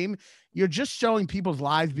a Dream. You're just showing people's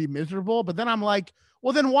lives be miserable. But then I'm like,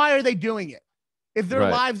 well, then why are they doing it? If their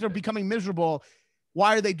lives are becoming miserable,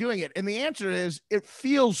 why are they doing it? And the answer is, it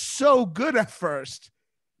feels so good at first.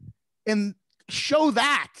 And show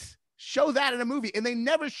that in a movie. And they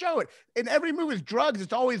never show it. In every movie with drugs,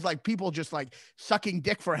 it's always like people just like sucking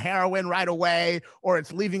dick for heroin right away, or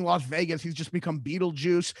it's leaving Las Vegas, he's just become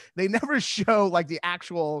Beetlejuice. They never show like the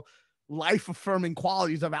actual life-affirming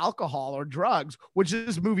qualities of alcohol or drugs, which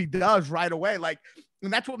this movie does right away. Like,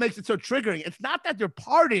 and that's what makes it so triggering. It's not that they're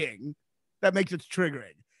partying that makes it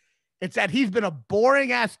triggering. It's that he's been a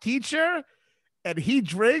boring ass teacher and he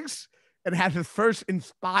drinks and has his first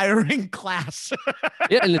inspiring class.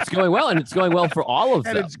 Yeah, and it's going well, and it's going well for all of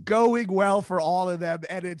them. And it's going well for all of them,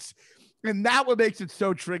 and that what makes it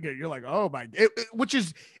so triggering. You're like, oh my, and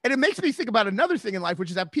it makes me think about another thing in life,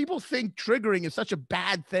 which is that people think triggering is such a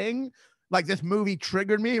bad thing. Like, this movie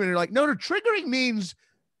triggered me, and you're like, no, triggering means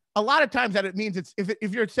a lot of times that it means it's,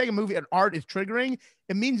 if you're saying a movie and art is triggering,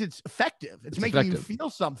 it means it's effective. It's making you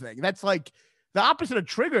feel something. That's like, the opposite of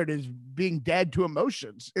triggered is being dead to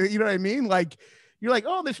emotions. You know what I mean? Like, you're like,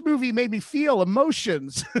 oh, this movie made me feel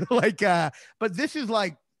emotions. Like, but this is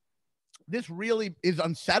like, this really is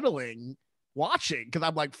unsettling watching, because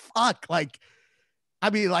I'm like, fuck, like, I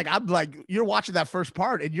mean, like, I'm like, you're watching that first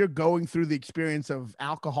part and you're going through the experience of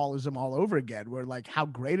alcoholism all over again, where like how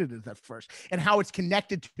great it is at first and how it's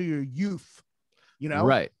connected to your youth, you know?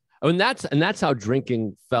 Right. Oh, and that's how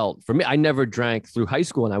drinking felt for me. I never drank through high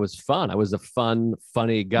school, and I was fun. I was a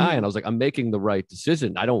funny guy. And I was like, I'm making the right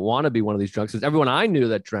decision. I don't want to be one of these drunks, because everyone I knew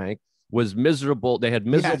that drank was miserable. They had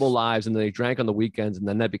miserable lives, and then they drank on the weekends, and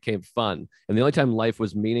then that became fun. And the only time life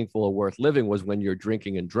was meaningful or worth living was when you're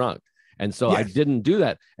drinking and drunk. And so I didn't do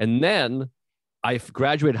that. And then I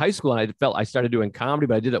graduated high school, and I started doing comedy,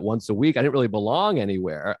 but I did it once a week. I didn't really belong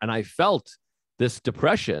anywhere. And I felt this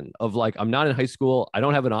depression of like, I'm not in high school. I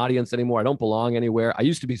don't have an audience anymore. I don't belong anywhere. I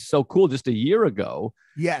used to be so cool just a year ago.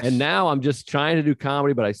 Yes. And now I'm just trying to do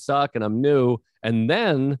comedy, but I suck and I'm new. And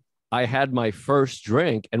then I had my first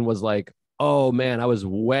drink and was like, oh man, I was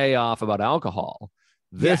way off about alcohol.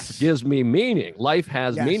 This gives me meaning. Life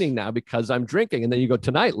has meaning now because I'm drinking. And then you go,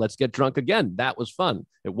 tonight, let's get drunk again. That was fun.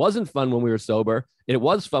 It wasn't fun when we were sober. It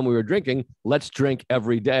was fun when we were drinking. Let's drink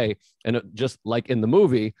every day. And just like in the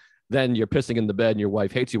movie, then you're pissing in the bed and your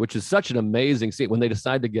wife hates you, which is such an amazing scene when they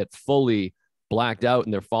decide to get fully blacked out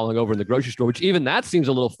and they're falling over in the grocery store, which even that seems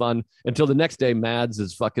a little fun until the next day Mads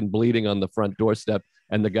is fucking bleeding on the front doorstep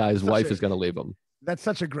and the guy's wife is going to leave him. That's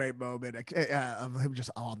such a great moment of him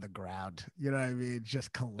just on the ground. You know what I mean?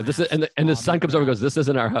 Just collapse. This is, and the son comes over and goes, this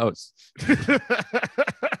isn't our house.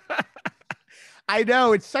 I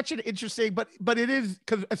know, it's such an interesting, but it is,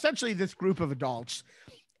 because essentially this group of adults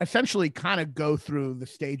essentially kind of go through the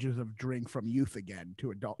stages of drink from youth again to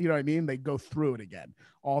adult. You know what I mean? They go through it again,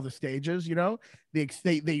 all the stages, you know,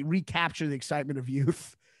 they recapture the excitement of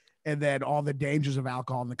youth and then all the dangers of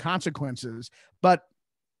alcohol and the consequences. But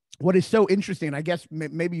what is so interesting, I guess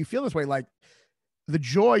maybe you feel this way, like the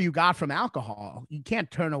joy you got from alcohol, you can't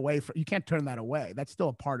turn that away. That's still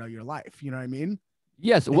a part of your life. You know what I mean?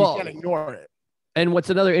 Yes. And well, you can't ignore it. And what's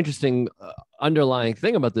another interesting underlying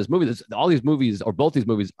thing about this movie is all these movies, or both these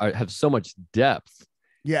movies, have so much depth.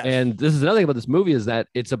 Yeah. And this is another thing about this movie, is that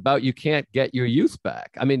it's about, you can't get your youth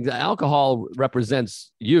back. I mean, the alcohol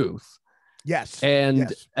represents youth. Yes.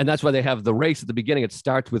 And that's why they have the race at the beginning. It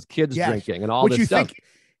starts with kids drinking and all this stuff.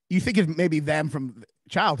 You think of maybe them from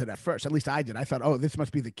childhood at first. At least I did. I thought, oh, this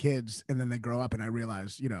must be the kids. And then they grow up and I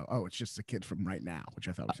realized, you know, oh, it's just the kid from right now, which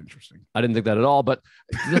I thought was interesting. I didn't think that at all, but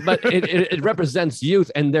it represents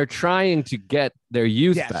youth, and they're trying to get their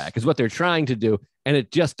youth back is what they're trying to do. And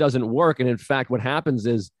it just doesn't work. And in fact, what happens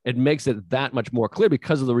is it makes it that much more clear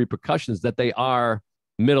because of the repercussions that they are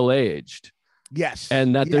middle-aged. Yes.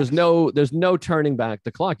 And that there's no turning back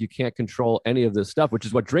the clock. You can't control any of this stuff, which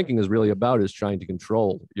is what drinking is really about, is trying to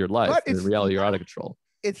control your life. And in reality, you're out of control.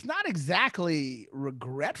 It's not exactly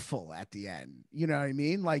regretful at the end. You know what I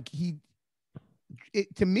mean? Like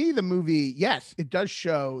to me, the movie, yes, it does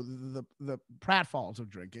show the pratfalls of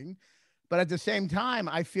drinking, but at the same time,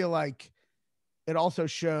 I feel like it also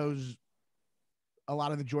shows a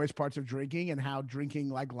lot of the joyous parts of drinking and how drinking,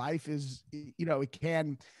 like life, is, you know, it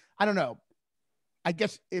can, I don't know. I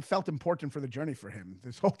guess it felt important for the journey for him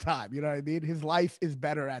this whole time. You know what I mean? His life is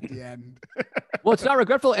better at the end. Well, it's not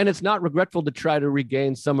regretful, and it's not regretful to try to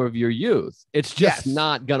regain some of your youth. It's just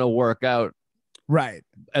not going to work out right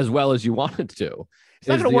as well as you wanted to. It's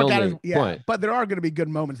not going to work out but there are going to be good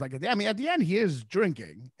moments like it. I mean, at the end, he is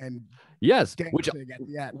drinking and which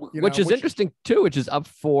end, is interesting too, which is up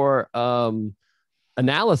for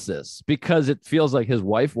analysis, because it feels like his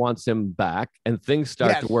wife wants him back and things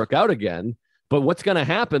start to work out again. But what's going to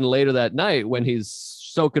happen later that night when he's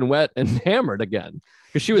soaking wet and hammered again?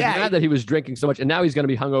 Because she was mad that he was drinking so much, and now he's going to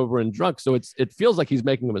be hungover and drunk. So it feels like he's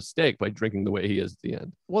making a mistake by drinking the way he is at the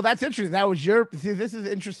end. Well, that's interesting. This is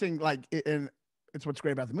interesting. Like, and it's what's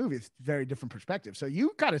great about the movie. It's very different perspective. So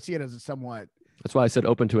you kind of see it as a somewhat. That's why I said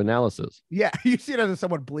open to analysis. Yeah, you see it as a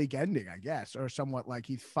somewhat bleak ending, I guess, or somewhat like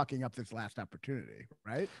he's fucking up this last opportunity,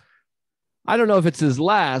 right? I don't know if it's his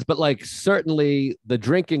last, but like certainly the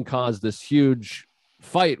drinking caused this huge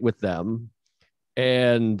fight with them,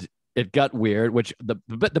 and it got weird, which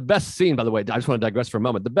the best scene, by the way, I just want to digress for a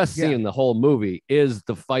moment. The best scene in the whole movie is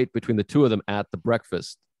the fight between the two of them at the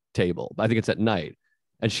breakfast table. I think it's at night.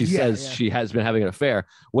 And she says she has been having an affair.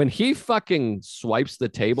 When he fucking swipes the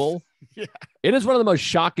table, it is one of the most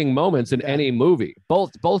shocking moments in any movie.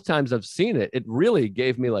 Both times I've seen it, it really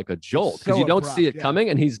gave me like a jolt, because you don't see it coming,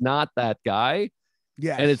 and he's not that guy.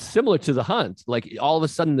 Yeah. And it's similar to The Hunt. Like all of a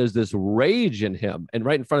sudden there's this rage in him, and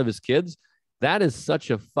right in front of his kids. That is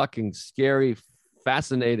such a fucking scary,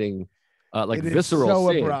 fascinating, like visceral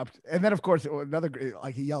so scene. Abrupt. And then of course another,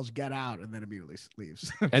 like he yells "get out" and then immediately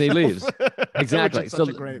leaves. And he leaves. Exactly. So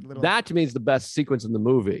that to me is the best sequence in the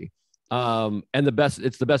movie, And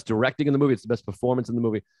it's the best directing in the movie. It's the best performance in the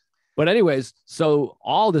movie. But anyways, so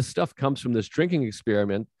all this stuff comes from this drinking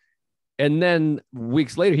experiment. And then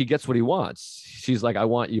weeks later, he gets what he wants. She's like, I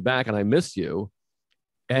want you back and I miss you.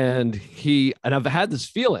 And I've had this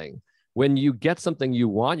feeling when you get something you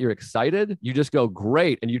want, you're excited, you just go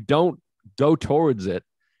great. And you don't go towards it.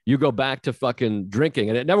 You go back to fucking drinking.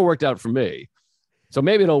 And it never worked out for me. So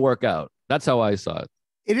maybe it'll work out. That's how I saw it.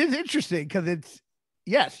 It is interesting because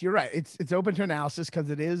yes, you're right. It's open to analysis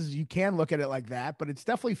because you can look at it like that, but it's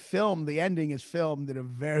definitely filmed. The ending is filmed in a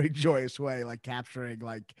very joyous way, like capturing,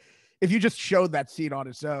 like if you just showed that scene on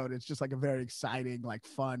its own, it's just like a very exciting, like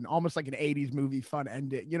fun, almost like an 80s movie fun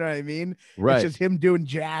ending. You know what I mean? Right. It's just him doing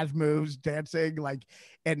jazz moves, dancing, like,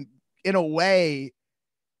 and in a way,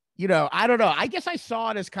 I don't know. I guess I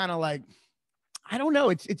saw it as kind of like, I don't know.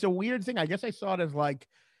 It's a weird thing. I guess I saw it as like,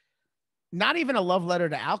 not even a love letter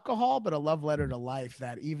to alcohol, but a love letter to life,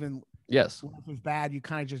 that even yes, life was bad, you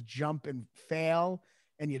kind of just jump and fail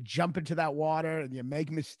and you jump into that water and you make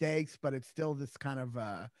mistakes, but it's still this kind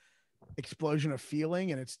of explosion of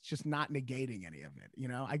feeling, and it's just not negating any of it.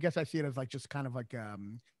 I guess I see it as like just kind of like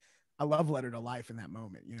a love letter to life in that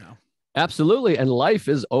moment. Absolutely. And life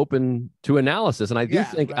is open to analysis. And I do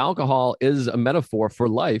think alcohol is a metaphor for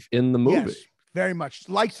life in the movie. Yes, very much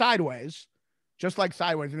like Sideways. Just like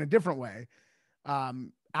Sideways in a different way.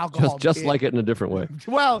 Alcohol just like it in a different way.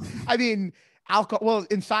 Well, I mean, alcohol. Well,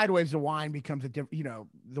 in Sideways, the wine becomes a different.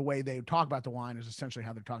 The way they talk about the wine is essentially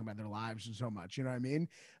how they're talking about their lives and so much. You know what I mean?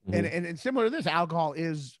 Mm-hmm. And similar to this, alcohol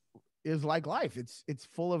is like life. It's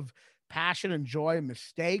full of passion and joy, and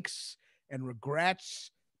mistakes and regrets,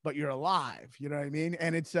 but you're alive. You know what I mean?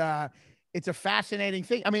 And it's a fascinating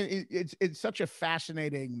thing. I mean, it's such a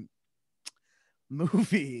fascinating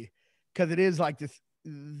movie. Because it is like this,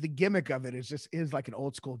 the gimmick of it is like an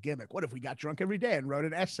old school gimmick. What if we got drunk every day and wrote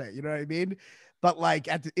an essay? You know what I mean? But like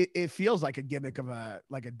it feels like a gimmick of a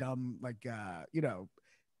dumb,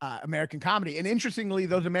 American comedy. And interestingly,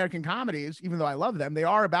 those American comedies, even though I love them, they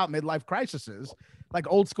are about midlife crises.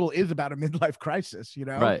 Like Old School is about a midlife crisis,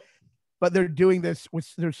 Right. But they're doing this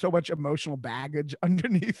with, there's so much emotional baggage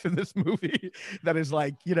underneath in this movie that is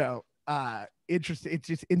like, interesting. It's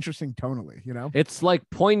just interesting tonally, It's like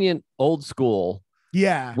poignant Old School,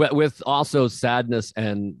 with also sadness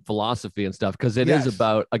and philosophy and stuff, because it is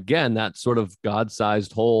about, again, that sort of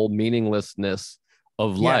God-sized whole meaninglessness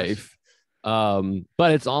of life.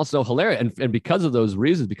 But it's also hilarious, and because of those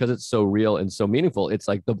reasons, because it's so real and so meaningful, it's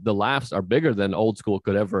like the laughs are bigger than Old School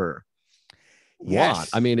could ever want.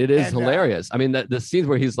 I mean, it is hilarious. I mean, the scenes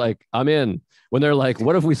where he's like, I'm in, when they're like,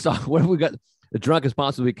 what if we got as drunk as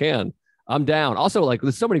possibly we can, I'm down. Also, like,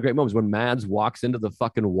 there's so many great moments when Mads walks into the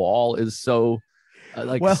fucking wall is so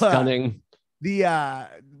stunning. The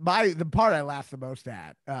part I laughed the most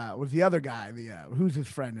at was the other guy, who's his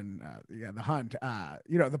friend in the Hunt.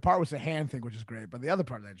 The part was the hand thing, which is great, but the other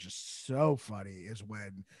part that's just so funny is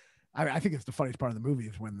when I think it's the funniest part of the movie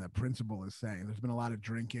is when the principal is saying there's been a lot of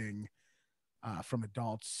drinking from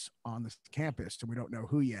adults on this campus, and we don't know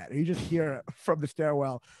who yet. And you just hear from the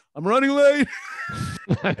stairwell, I'm running late.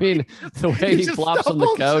 I mean, the way he flops on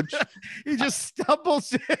the couch. He just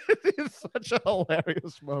stumbles in. It's such a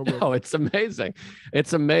hilarious moment. Oh, it's amazing.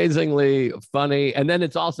 It's amazingly funny. And then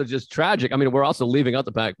it's also just tragic. I mean, we're also leaving out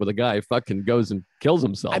the fact where the guy fucking goes and kills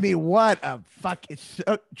himself. I mean, what a fuck. It's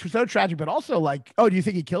so tragic, but also like, oh, do you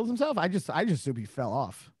think he kills himself? I just assume he fell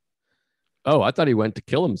off. Oh, I thought he went to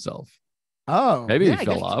kill himself. Oh, maybe he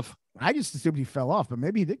fell off. I just assumed he fell off, but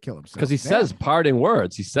maybe he did kill himself. Because he says parting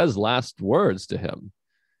words. He says last words to him.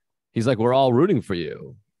 He's like, we're all rooting for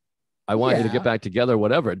you. I want you to get back together,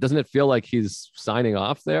 whatever. Doesn't it feel like he's signing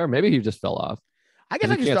off there? Maybe he just fell off. I guess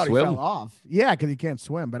I just thought he fell off. Yeah, because he can't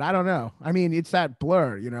swim, but I don't know. I mean, it's that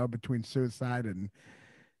blur, between suicide and,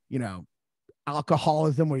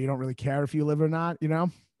 alcoholism where you don't really care if you live or not,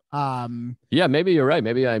 yeah, maybe you're right.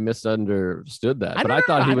 Maybe I misunderstood that, but I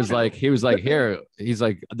thought he was like here, he's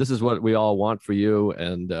like, this is what we all want for you,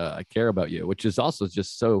 and I care about you, which is also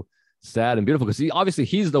just so sad and beautiful, because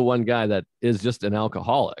he's the one guy that is just an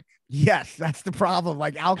alcoholic. Yes, that's the problem.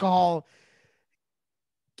 Like, alcohol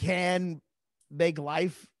can make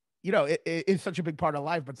life, it is such a big part of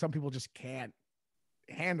life, but some people just can't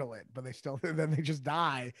handle it, but then they just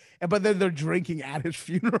die, but then they're drinking at his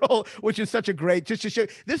funeral, which is such a great, just to show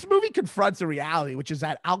this movie confronts a reality, which is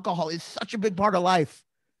that alcohol is such a big part of life,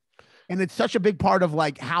 and it's such a big part of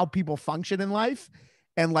like how people function in life.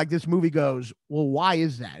 And like, this movie goes, well, why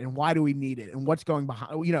is that, and why do we need it, and what's going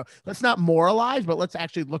behind, let's not moralize, but let's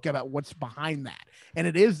actually look at what's behind that. And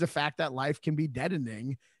it is the fact that life can be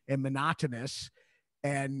deadening and monotonous,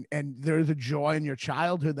 and there's a joy in your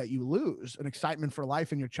childhood that you lose, an excitement for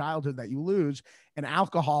life in your childhood that you lose. And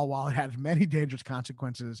alcohol, while it has many dangerous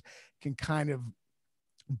consequences, can kind of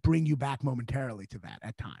bring you back momentarily to that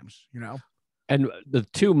at times, you know? And the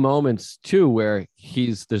two moments too, where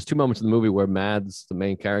there's two moments in the movie where Mads, the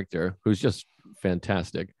main character, who's just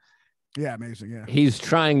fantastic. Yeah. Amazing. Yeah. He's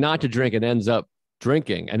trying not to drink and ends up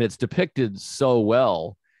drinking. And it's depicted so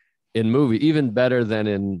well in movie, even better than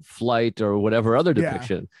in Flight or whatever other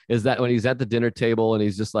depiction, is that when he's at the dinner table and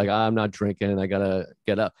he's just like, I'm not drinking, I gotta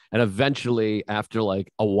get up. And eventually, after like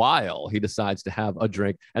a while, he decides to have a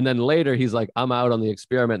drink. And then later he's like, I'm out on the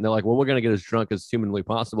experiment. And they're like, well, we're gonna get as drunk as humanly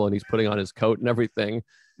possible. And he's putting on his coat and everything.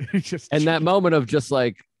 And that moment of just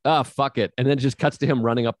like, fuck it. And then it just cuts to him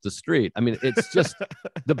running up the street. I mean, it's just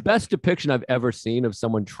the best depiction I've ever seen of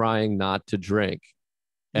someone trying not to drink.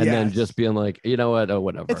 And then just being like, you know what,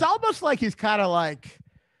 whatever. It's almost like he's kind of like,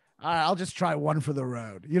 all right, I'll just try one for the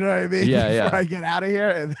road. You know what I mean? Yeah, Before I get out of here.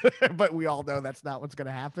 And, but we all know that's not what's going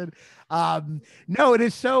to happen. No, it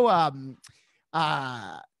is so,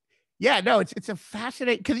 it's a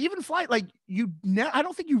fascinating, because even Flight, like I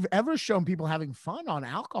don't think you've ever shown people having fun on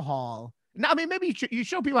alcohol. No, I mean, maybe you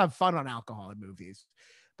show people have fun on alcohol in movies,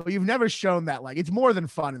 but you've never shown that, like, it's more than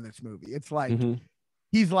fun in this movie. It's like,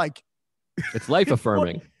 he's like, it's life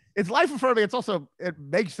affirming. It's life affirming. It's also, it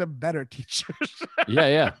makes them better teachers.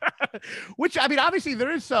 Yeah. Which, I mean, obviously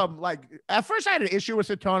there is some, like, at first I had an issue with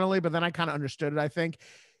it tonally, but then I kind of understood it. I think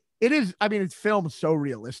it is, I mean, it's filmed so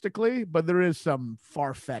realistically, but there is some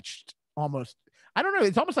far-fetched, almost, I don't know,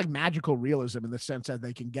 it's almost like magical realism in the sense that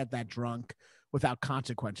they can get that drunk without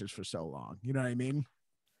consequences for so long. You know what I mean?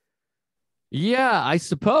 Yeah, I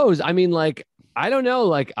suppose. I mean, like, I don't know.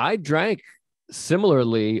 Like, I drank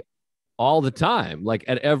similarly all the time, like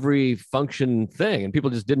at every function thing, and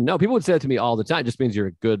people just didn't know. People would say it to me all the time. It just means you're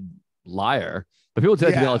a good liar. But people would say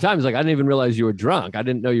it to me all the time. It's like, I didn't even realize you were drunk. I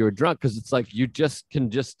didn't know you were drunk, because it's like you just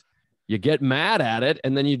you get mad at it,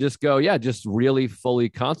 and then you just go, just really fully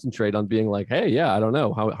concentrate on being like, hey, I don't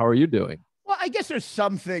know. How are you doing? Well, I guess there's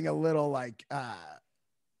something a little like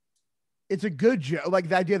it's a good joke. Like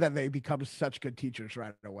the idea that they become such good teachers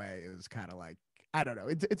right away is kind of like, I don't know.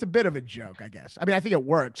 It's a bit of a joke, I guess. I mean, I think it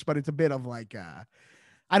works, but it's a bit of like,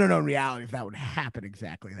 I don't know in reality if that would happen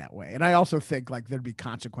exactly that way. And I also think like there'd be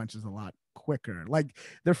consequences a lot quicker. Like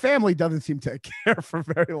their family doesn't seem to care for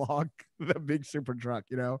very long, them being super drunk,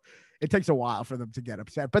 you know? It takes a while for them to get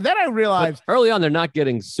upset. But then I realized early on, they're not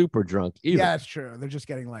getting super drunk either. Yeah, that's true. They're just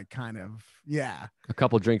getting like kind of, a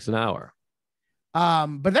couple drinks an hour.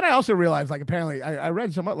 But then I also realized, like, apparently I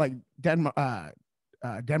read somewhat like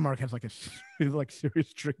Denmark has like like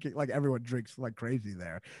serious drinking, like everyone drinks like crazy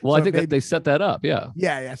there. Well, so I think that they set that up.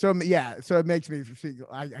 Yeah. So it makes me see,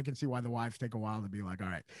 I can see why the wives take a while to be like, all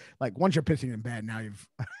right, like once you're pissing in bed, now you've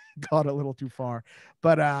gone a little too far.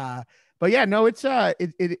 But yeah, no, it's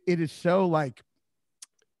it is so like,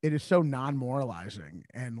 it is so non-moralizing,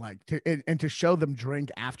 and like to show them drink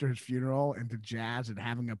after his funeral and to jazz and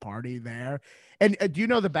having a party there. And do you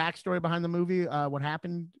know the backstory behind the movie? What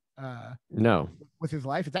happened? No. With his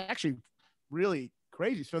life, it's actually really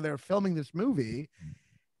crazy. So they're filming this movie,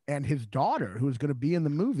 and his daughter, who is going to be in the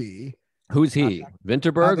movie, who's he?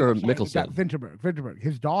 Vinterberg or Mikkelsen? Vinterberg.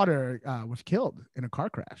 His daughter was killed in a car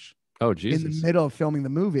crash. Oh, Jesus! In the middle of filming the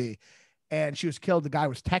movie, and she was killed. The guy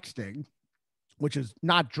was texting, which is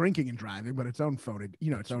not drinking and driving, but its own phone.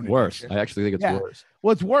 You know, its own worse. Addiction. I actually think it's worse.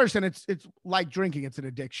 Well, it's worse, and it's like drinking. It's an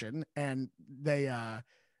addiction, and they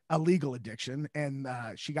a legal addiction, and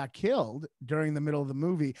she got killed during the middle of the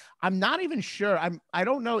movie. I'm not even sure. I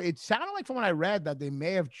don't know. It sounded like from what I read that they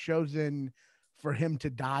may have chosen for him to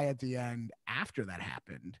die at the end after that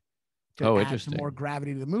happened. To add some more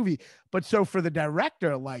gravity to the movie. But so for the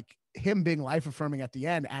director, like him being life affirming at the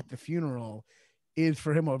end at the funeral is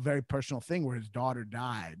for him a very personal thing where his daughter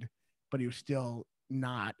died, but he was still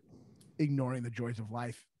not ignoring the joys of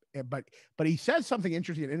life. But he said something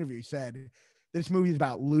interesting in an interview. He said, this movie is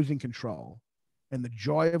about losing control and the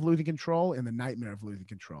joy of losing control and the nightmare of losing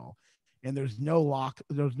control. And there's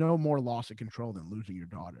no more loss of control than losing your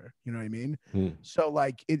daughter. You know what I mean? So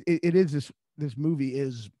like it is this movie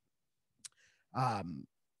is a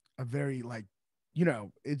very like, you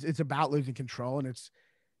know, it's about losing control,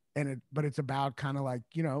 but it's about kind of like,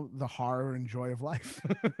 you know, the horror and joy of life,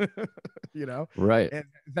 you know? Right. And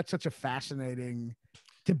that's such a fascinating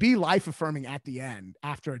to be life affirming at the end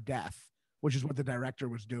after a death, which is what the director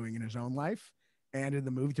was doing in his own life and in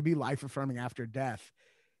the movie. To be life affirming after death,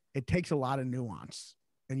 it takes a lot of nuance.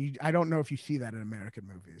 And I don't know if you see that in American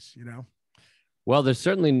movies, you know? Well, there's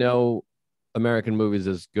certainly no American movies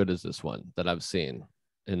as good as this one that I've seen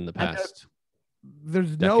in the past.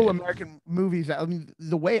 there's no American movies. I mean,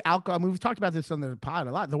 the way alcohol, we've talked about this on the pod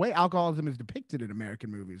a lot. The way alcoholism is depicted in American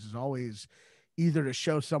movies is always either to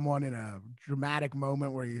show someone in a dramatic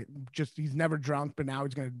moment where he's never drunk, but now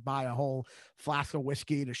he's going to buy a whole flask of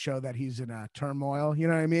whiskey to show that he's in a turmoil. You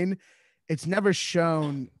know what I mean? It's never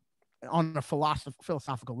shown on a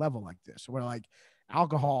philosophical level like this, where like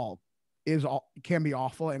alcohol can be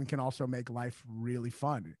awful and can also make life really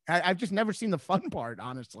fun. I've just never seen the fun part,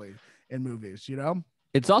 honestly, in movies, you know?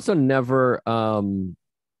 It's also never,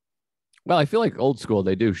 well, I feel like old school,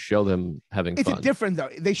 they do show them having fun. It's different though.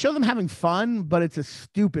 They show them having fun, but it's a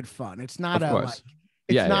stupid fun. It's not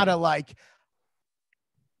like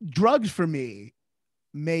drugs for me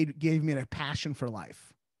gave me a passion for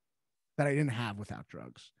life that I didn't have without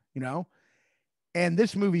drugs, you know? And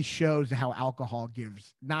this movie shows how alcohol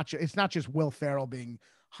gives it's not just Will Ferrell being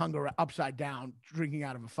hung upside down, drinking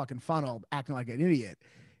out of a fucking funnel, acting like an idiot.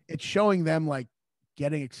 It's showing them like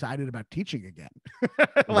getting excited about teaching again.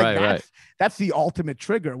 That's the ultimate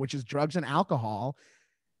trigger, which is drugs and alcohol,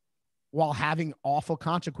 while having awful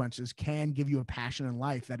consequences, can give you a passion in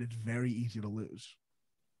life that is very easy to lose.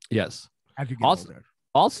 Yes. As you get older.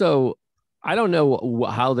 Also, I don't know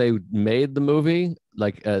how they made the movie,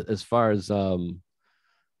 like as far as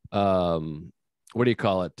what do you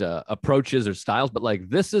call it, approaches or styles, but like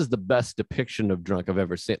this is the best depiction of drunk I've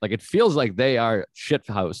ever seen. Like it feels like they are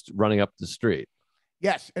shithoused running up the street.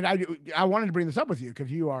 Yes, and I wanted to bring this up with you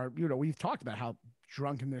because you are, we've talked about how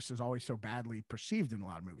drunkenness is always so badly perceived in a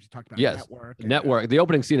lot of movies. You talked about Network. The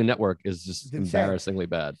opening scene in Network is just embarrassingly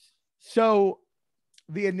bad. So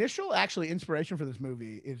the initial inspiration for this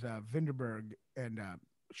movie is Vinterberg, and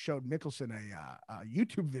showed Mickelson a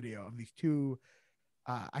YouTube video of these two,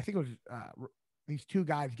 I think it was these two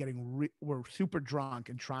guys were super drunk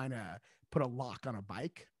and trying to put a lock on a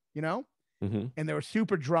bike, you know? Mm-hmm. And they were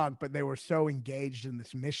super drunk, but they were so engaged in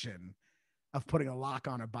this mission of putting a lock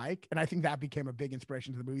on a bike. And I think that became a big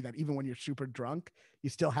inspiration to the movie, that even when you're super drunk, you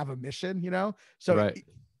still have a mission, you know? So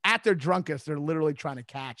at their drunkest, they're literally trying to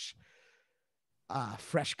catch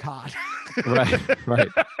fresh cod. right.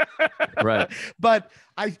 But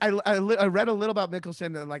I read a little about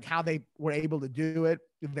Mickelson and like how they were able to do it,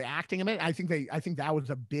 the acting in it. I think that was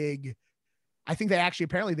a big, I think they actually,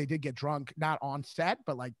 apparently they did get drunk, not on set,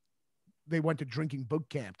 but like they went to drinking boot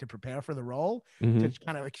camp to prepare for the role, to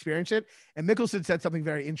kind of experience it. And Mickelson said something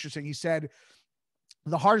very interesting. He said,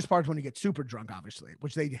 the hardest part is when you get super drunk, obviously,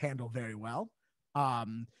 which they handle very well.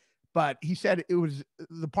 But he said it was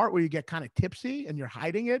the part where you get kind of tipsy and you're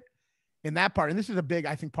hiding it in that part. And this is a big,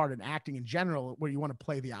 I think, part in acting in general, where you want to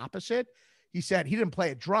play the opposite. He said he didn't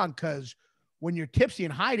play it drunk because when you're tipsy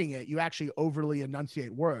and hiding it, you actually overly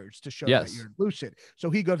enunciate words to show that you're lucid.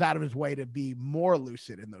 So he goes out of his way to be more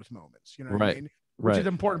lucid in those moments. You know what I mean? Which is an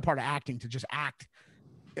important part of acting, to just act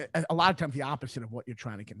a lot of times the opposite of what you're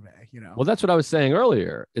trying to convey, you know? Well, that's what I was saying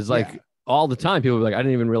earlier, is like all the time people are like, I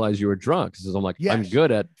didn't even realize you were drunk. So I'm like, I'm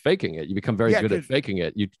good at faking it. You become very good at faking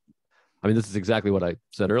it. This is exactly what I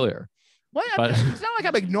said earlier. Well, it's not like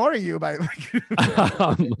I'm ignoring you by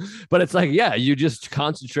but it's like, you just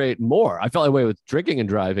concentrate more. I felt that way with drinking and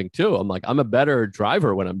driving too. I'm like, I'm a better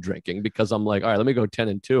driver when I'm drinking because I'm like, all right, let me go 10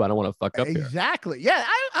 and 2. I don't want to fuck up here. Exactly. Yeah.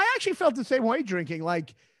 I actually felt the same way drinking.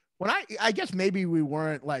 Like when I guess maybe we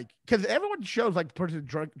weren't like, because everyone shows like person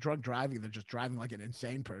drunk driving, they're just driving like an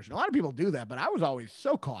insane person. A lot of people do that, but I was always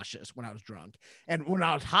so cautious when I was drunk. And when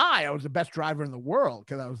I was high, I was the best driver in the world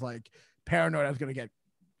because I was like paranoid I was going to get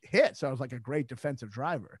hit. So I was like a great defensive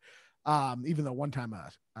driver. Even though one time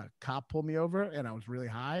a cop pulled me over and I was really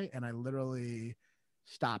high and I literally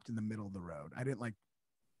stopped in the middle of the road. I didn't like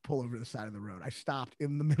pull over the side of the road. I stopped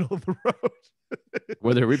in the middle of the road.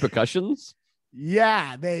 Were there repercussions?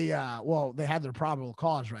 Yeah, they had their probable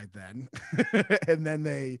cause right then. And then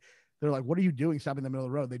they're like, what are you doing stopping in the middle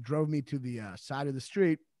of the road? They drove me to the side of the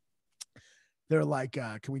street. They're like,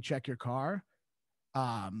 can we check your car?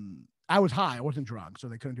 I was high. I wasn't drunk, so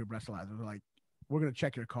they couldn't do a breathalyzer. They're like, we're going to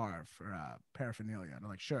check your car for paraphernalia. And I'm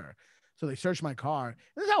like, sure. So they searched my car.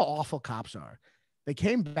 This is how awful cops are. They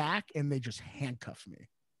came back and they just handcuffed me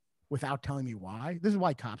without telling me why. This is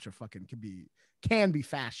why cops are can be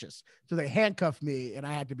fascist. So they handcuffed me and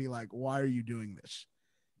I had to be like, why are you doing this?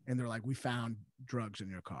 And they're like, we found drugs in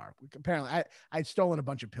your car. Apparently I'd stolen a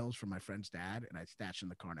bunch of pills from my friend's dad and I stashed in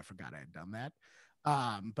the car and I forgot I had done that.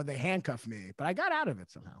 But they handcuffed me, but I got out of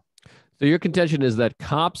it somehow. So your contention is that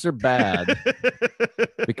cops are bad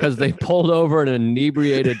because they pulled over an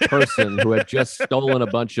inebriated person who had just stolen a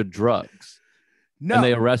bunch of drugs. No, and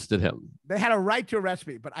they arrested him. They had a right to arrest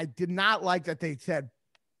me, but I did not like that they said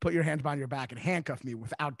put your hands behind your back and handcuff me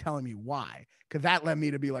without telling me why. Because that led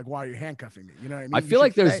me to be like, why are you handcuffing me? You know what I mean? I feel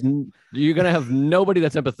like you're going to have nobody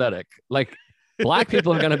that's empathetic. Like black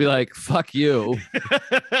people are going to be like, fuck you.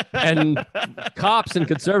 And cops and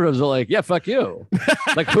conservatives are like, yeah, fuck you.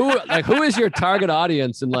 Who is your target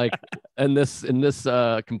audience in this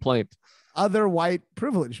complaint? Other white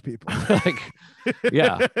privileged people.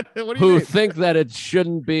 Yeah. Who think that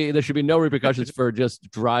there should be no repercussions for just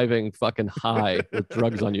driving fucking high with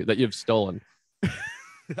drugs on you that you've stolen.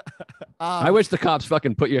 I wish the cops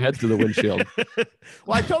fucking put your head through the windshield.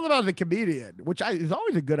 Well, I told them I was a comedian, which is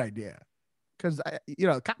always a good idea. Because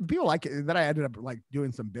people like it. And then I ended up like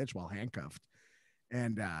doing some bitch while handcuffed.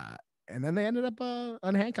 And then they ended up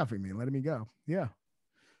unhandcuffing me and letting me go. Yeah.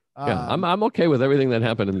 Yeah, I'm okay with everything that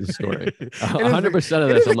happened in this story. 100% of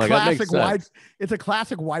this, I'm like, that makes sense. It's a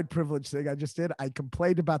classic white privilege thing I just did. I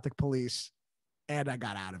complained about the police, and I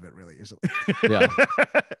got out of it really easily. Yeah,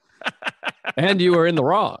 and you were in the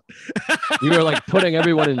wrong. You were like putting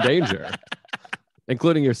everyone in danger,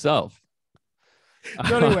 including yourself.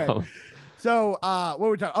 So anyway. So what were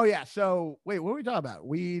we talking? Oh yeah. So wait, what were we talking about?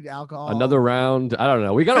 Weed, alcohol. Another round. I don't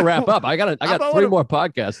know. We got to wrap up. I got 3 more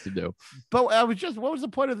podcasts to do. But what was the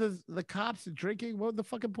point of the cops and drinking? What the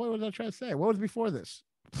fucking point was I trying to say? What was before this?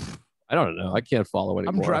 I don't know. I can't follow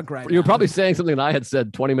anymore. I'm drunk right now. You're probably saying something that I had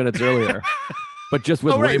said 20 minutes earlier, but just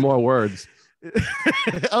with way more words.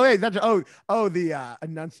 Oh wait, the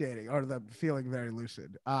enunciating or the feeling very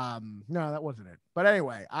lucid. No, that wasn't it. But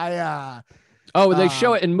anyway, they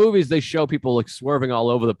show it in movies. They show people like swerving all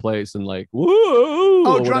over the place and like, whoa.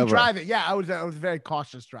 Oh, drunk driving. Yeah, I was very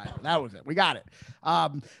cautious driving. That was it. We got it.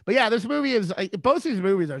 But yeah, this movie is both these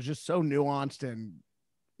movies are just so nuanced and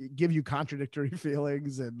give you contradictory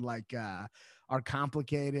feelings and like are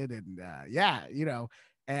complicated and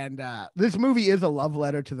and this movie is a love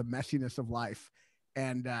letter to the messiness of life.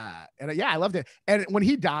 And yeah, I loved it. And when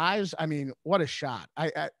he dies, I mean, what a shot!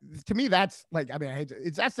 To me, that's like, I mean,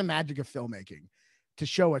 that's the magic of filmmaking, to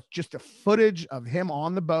show us just a footage of him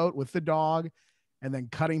on the boat with the dog, and then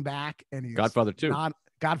cutting back, and he's Godfather 2.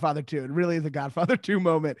 Godfather 2. It really is a Godfather 2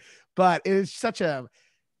 moment, but it is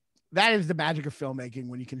that is the magic of filmmaking,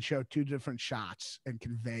 when you can show 2 different shots and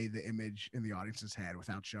convey the image in the audience's head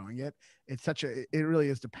without showing it. It really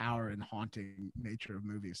is the power and haunting nature of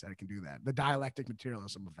movies that it can do that. The dialectic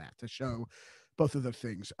materialism of that, to show both of those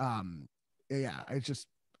things. Yeah, it's just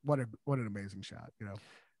what an amazing shot,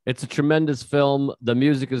 It's a tremendous film. The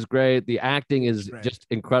music is great. The acting is just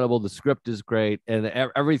incredible. The script is great, and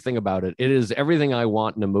everything about it. It is everything I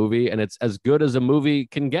want in a movie, and it's as good as a movie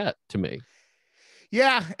can get to me.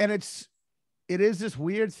 Yeah, and it is this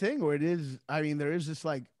weird thing where there is this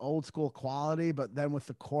like old school quality, but then with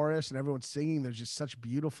the chorus and everyone singing, there's just such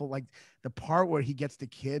beautiful, like the part where he gets the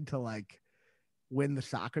kid to like win the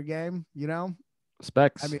soccer game,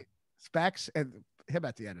 Specs. I mean, Specs, and him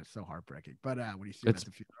at the end is so heartbreaking. But when you see him at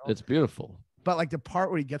the funeral, it's beautiful. But like the part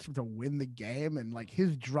where he gets him to win the game and like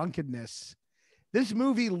his drunkenness, this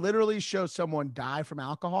movie literally shows someone die from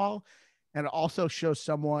alcohol, and it also shows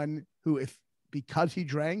someone who, because he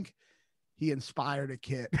drank, he inspired a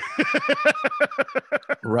kid.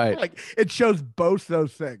 Right. Like it shows both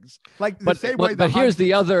those things. Like the same way. But here's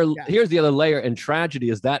the other layer in tragedy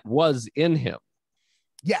is that was in him.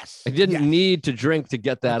 Yes. He didn't need to drink to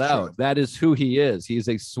get that out. True. That is who he is. He's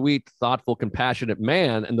a sweet, thoughtful, compassionate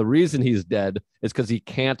man. And the reason he's dead is because he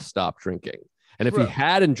can't stop drinking. And if he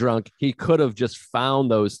hadn't drunk, he could have just found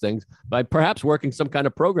those things by perhaps working some kind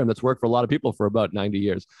of program that's worked for a lot of people for about 90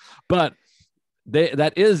 years. But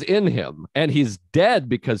that is in him, and he's dead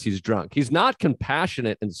because he's drunk. He's not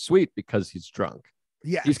compassionate and sweet because he's drunk.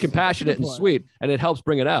 Yes, he's compassionate and sweet, and it helps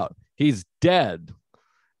bring it out. He's dead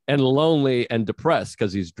and lonely and depressed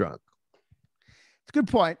because he's drunk. It's a good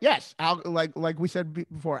point. Yes, like we said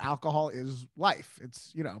before, alcohol is life.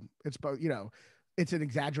 It's it's both. It's an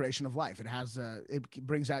exaggeration of life. It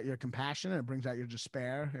brings out your compassion, and it brings out your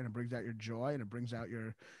despair, and it brings out your joy, and it brings out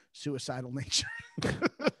your suicidal nature.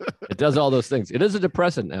 It does all those things. It is a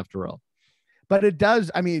depressant after all. But it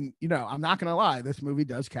does. I mean, I'm not going to lie. This movie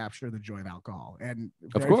does capture the joy of alcohol, and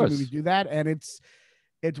of course movies do that. And it's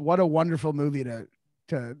what a wonderful movie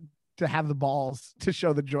to have the balls to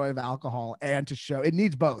show the joy of alcohol, and to show it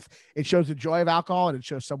needs both. It shows the joy of alcohol, and it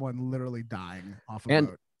shows someone literally dying off a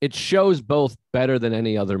boat. It shows both better than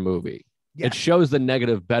any other movie. Yes. It shows the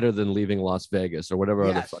negative better than Leaving Las Vegas or whatever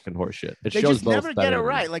other fucking horseshit. They shows just both never get it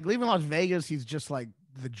right. Like Leaving Las Vegas, he's just like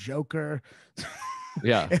the Joker.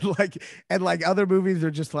 Yeah. and like other movies are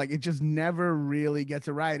just like, it just never really gets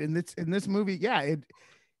it right. And in this movie,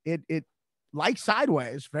 it like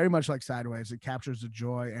Sideways, very much like Sideways, it captures the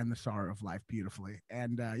joy and the sorrow of life beautifully.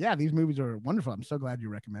 And yeah, these movies are wonderful. I'm so glad you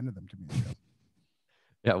recommended them to me.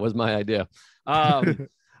 Yeah, it was my idea.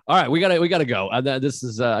 All right, we gotta go. This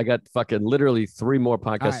is I got fucking literally 3 more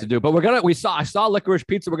podcasts to do, but I saw Licorice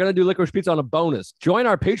Pizza. We're gonna do Licorice Pizza on a bonus. Join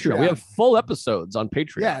our Patreon. We have full episodes on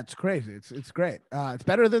Patreon. Yeah, it's crazy. It's great. It's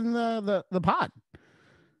better than the pod.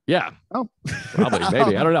 Yeah. Oh, probably,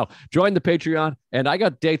 maybe. I don't know. Join the Patreon, and I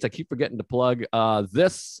got dates. I keep forgetting to plug.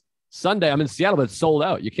 This Sunday, I'm in Seattle, but it's sold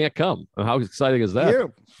out. You can't come. How exciting is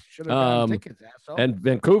that? Should have gotten tickets, asshole. And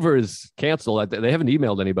Vancouver is canceled. They haven't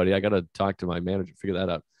emailed anybody. I got to talk to my manager, figure that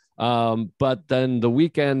out. But then the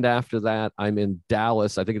weekend after that, I'm in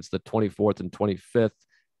Dallas. I think it's the 24th and 25th.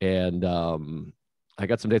 And I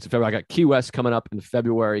got some dates in February. I got Key West coming up in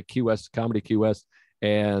February, Key West, Comedy Key West,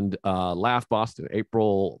 and Laugh Boston,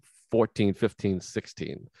 April 14, 15,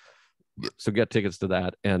 16. So get tickets to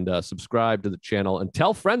that and subscribe to the channel and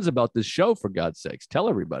tell friends about this show, for God's sakes. Tell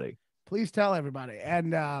everybody. Please tell everybody.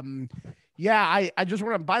 And yeah, I just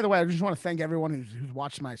want to, by the way, I just want to thank everyone who's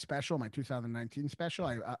watched my special, my 2019 special.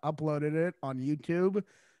 I uploaded it on YouTube.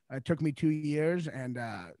 It took me 2 years, and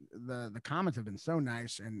the comments have been so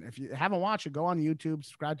nice. And if you haven't watched it, go on YouTube,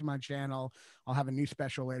 subscribe to my channel. I'll have a new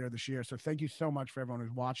special later this year. So thank you so much for everyone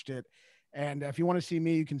who's watched it. And if you want to see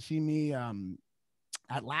me, you can see me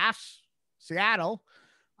at Laughs Seattle.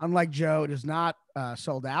 Unlike Joe, it is not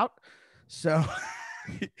sold out. So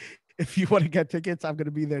if you want to get tickets, I'm going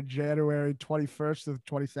to be there January 21st to the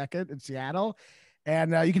 22nd in Seattle.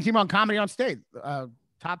 And you can see me on Comedy on Stage,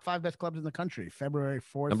 top 5 best clubs in the country, February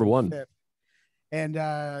 4th. Number 1. 5th. And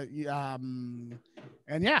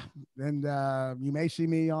yeah, and you may see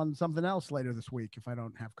me on something else later this week if I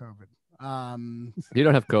don't have COVID. You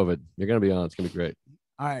don't have COVID. You're going to be on. It's going to be great.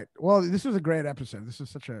 All right. Well, this was a great episode.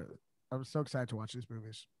 I was so excited to watch these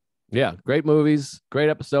movies. Yeah, great movies, great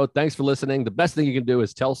episode. Thanks for listening. The best thing you can do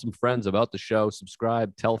is tell some friends about the show,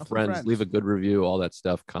 subscribe, tell friends, leave a good review, all that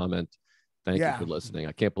stuff, comment. Thank you for listening.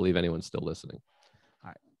 I can't believe anyone's still listening.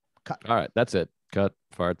 All right. Cut. All right, that's it. Cut,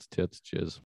 farts, tits, jizz.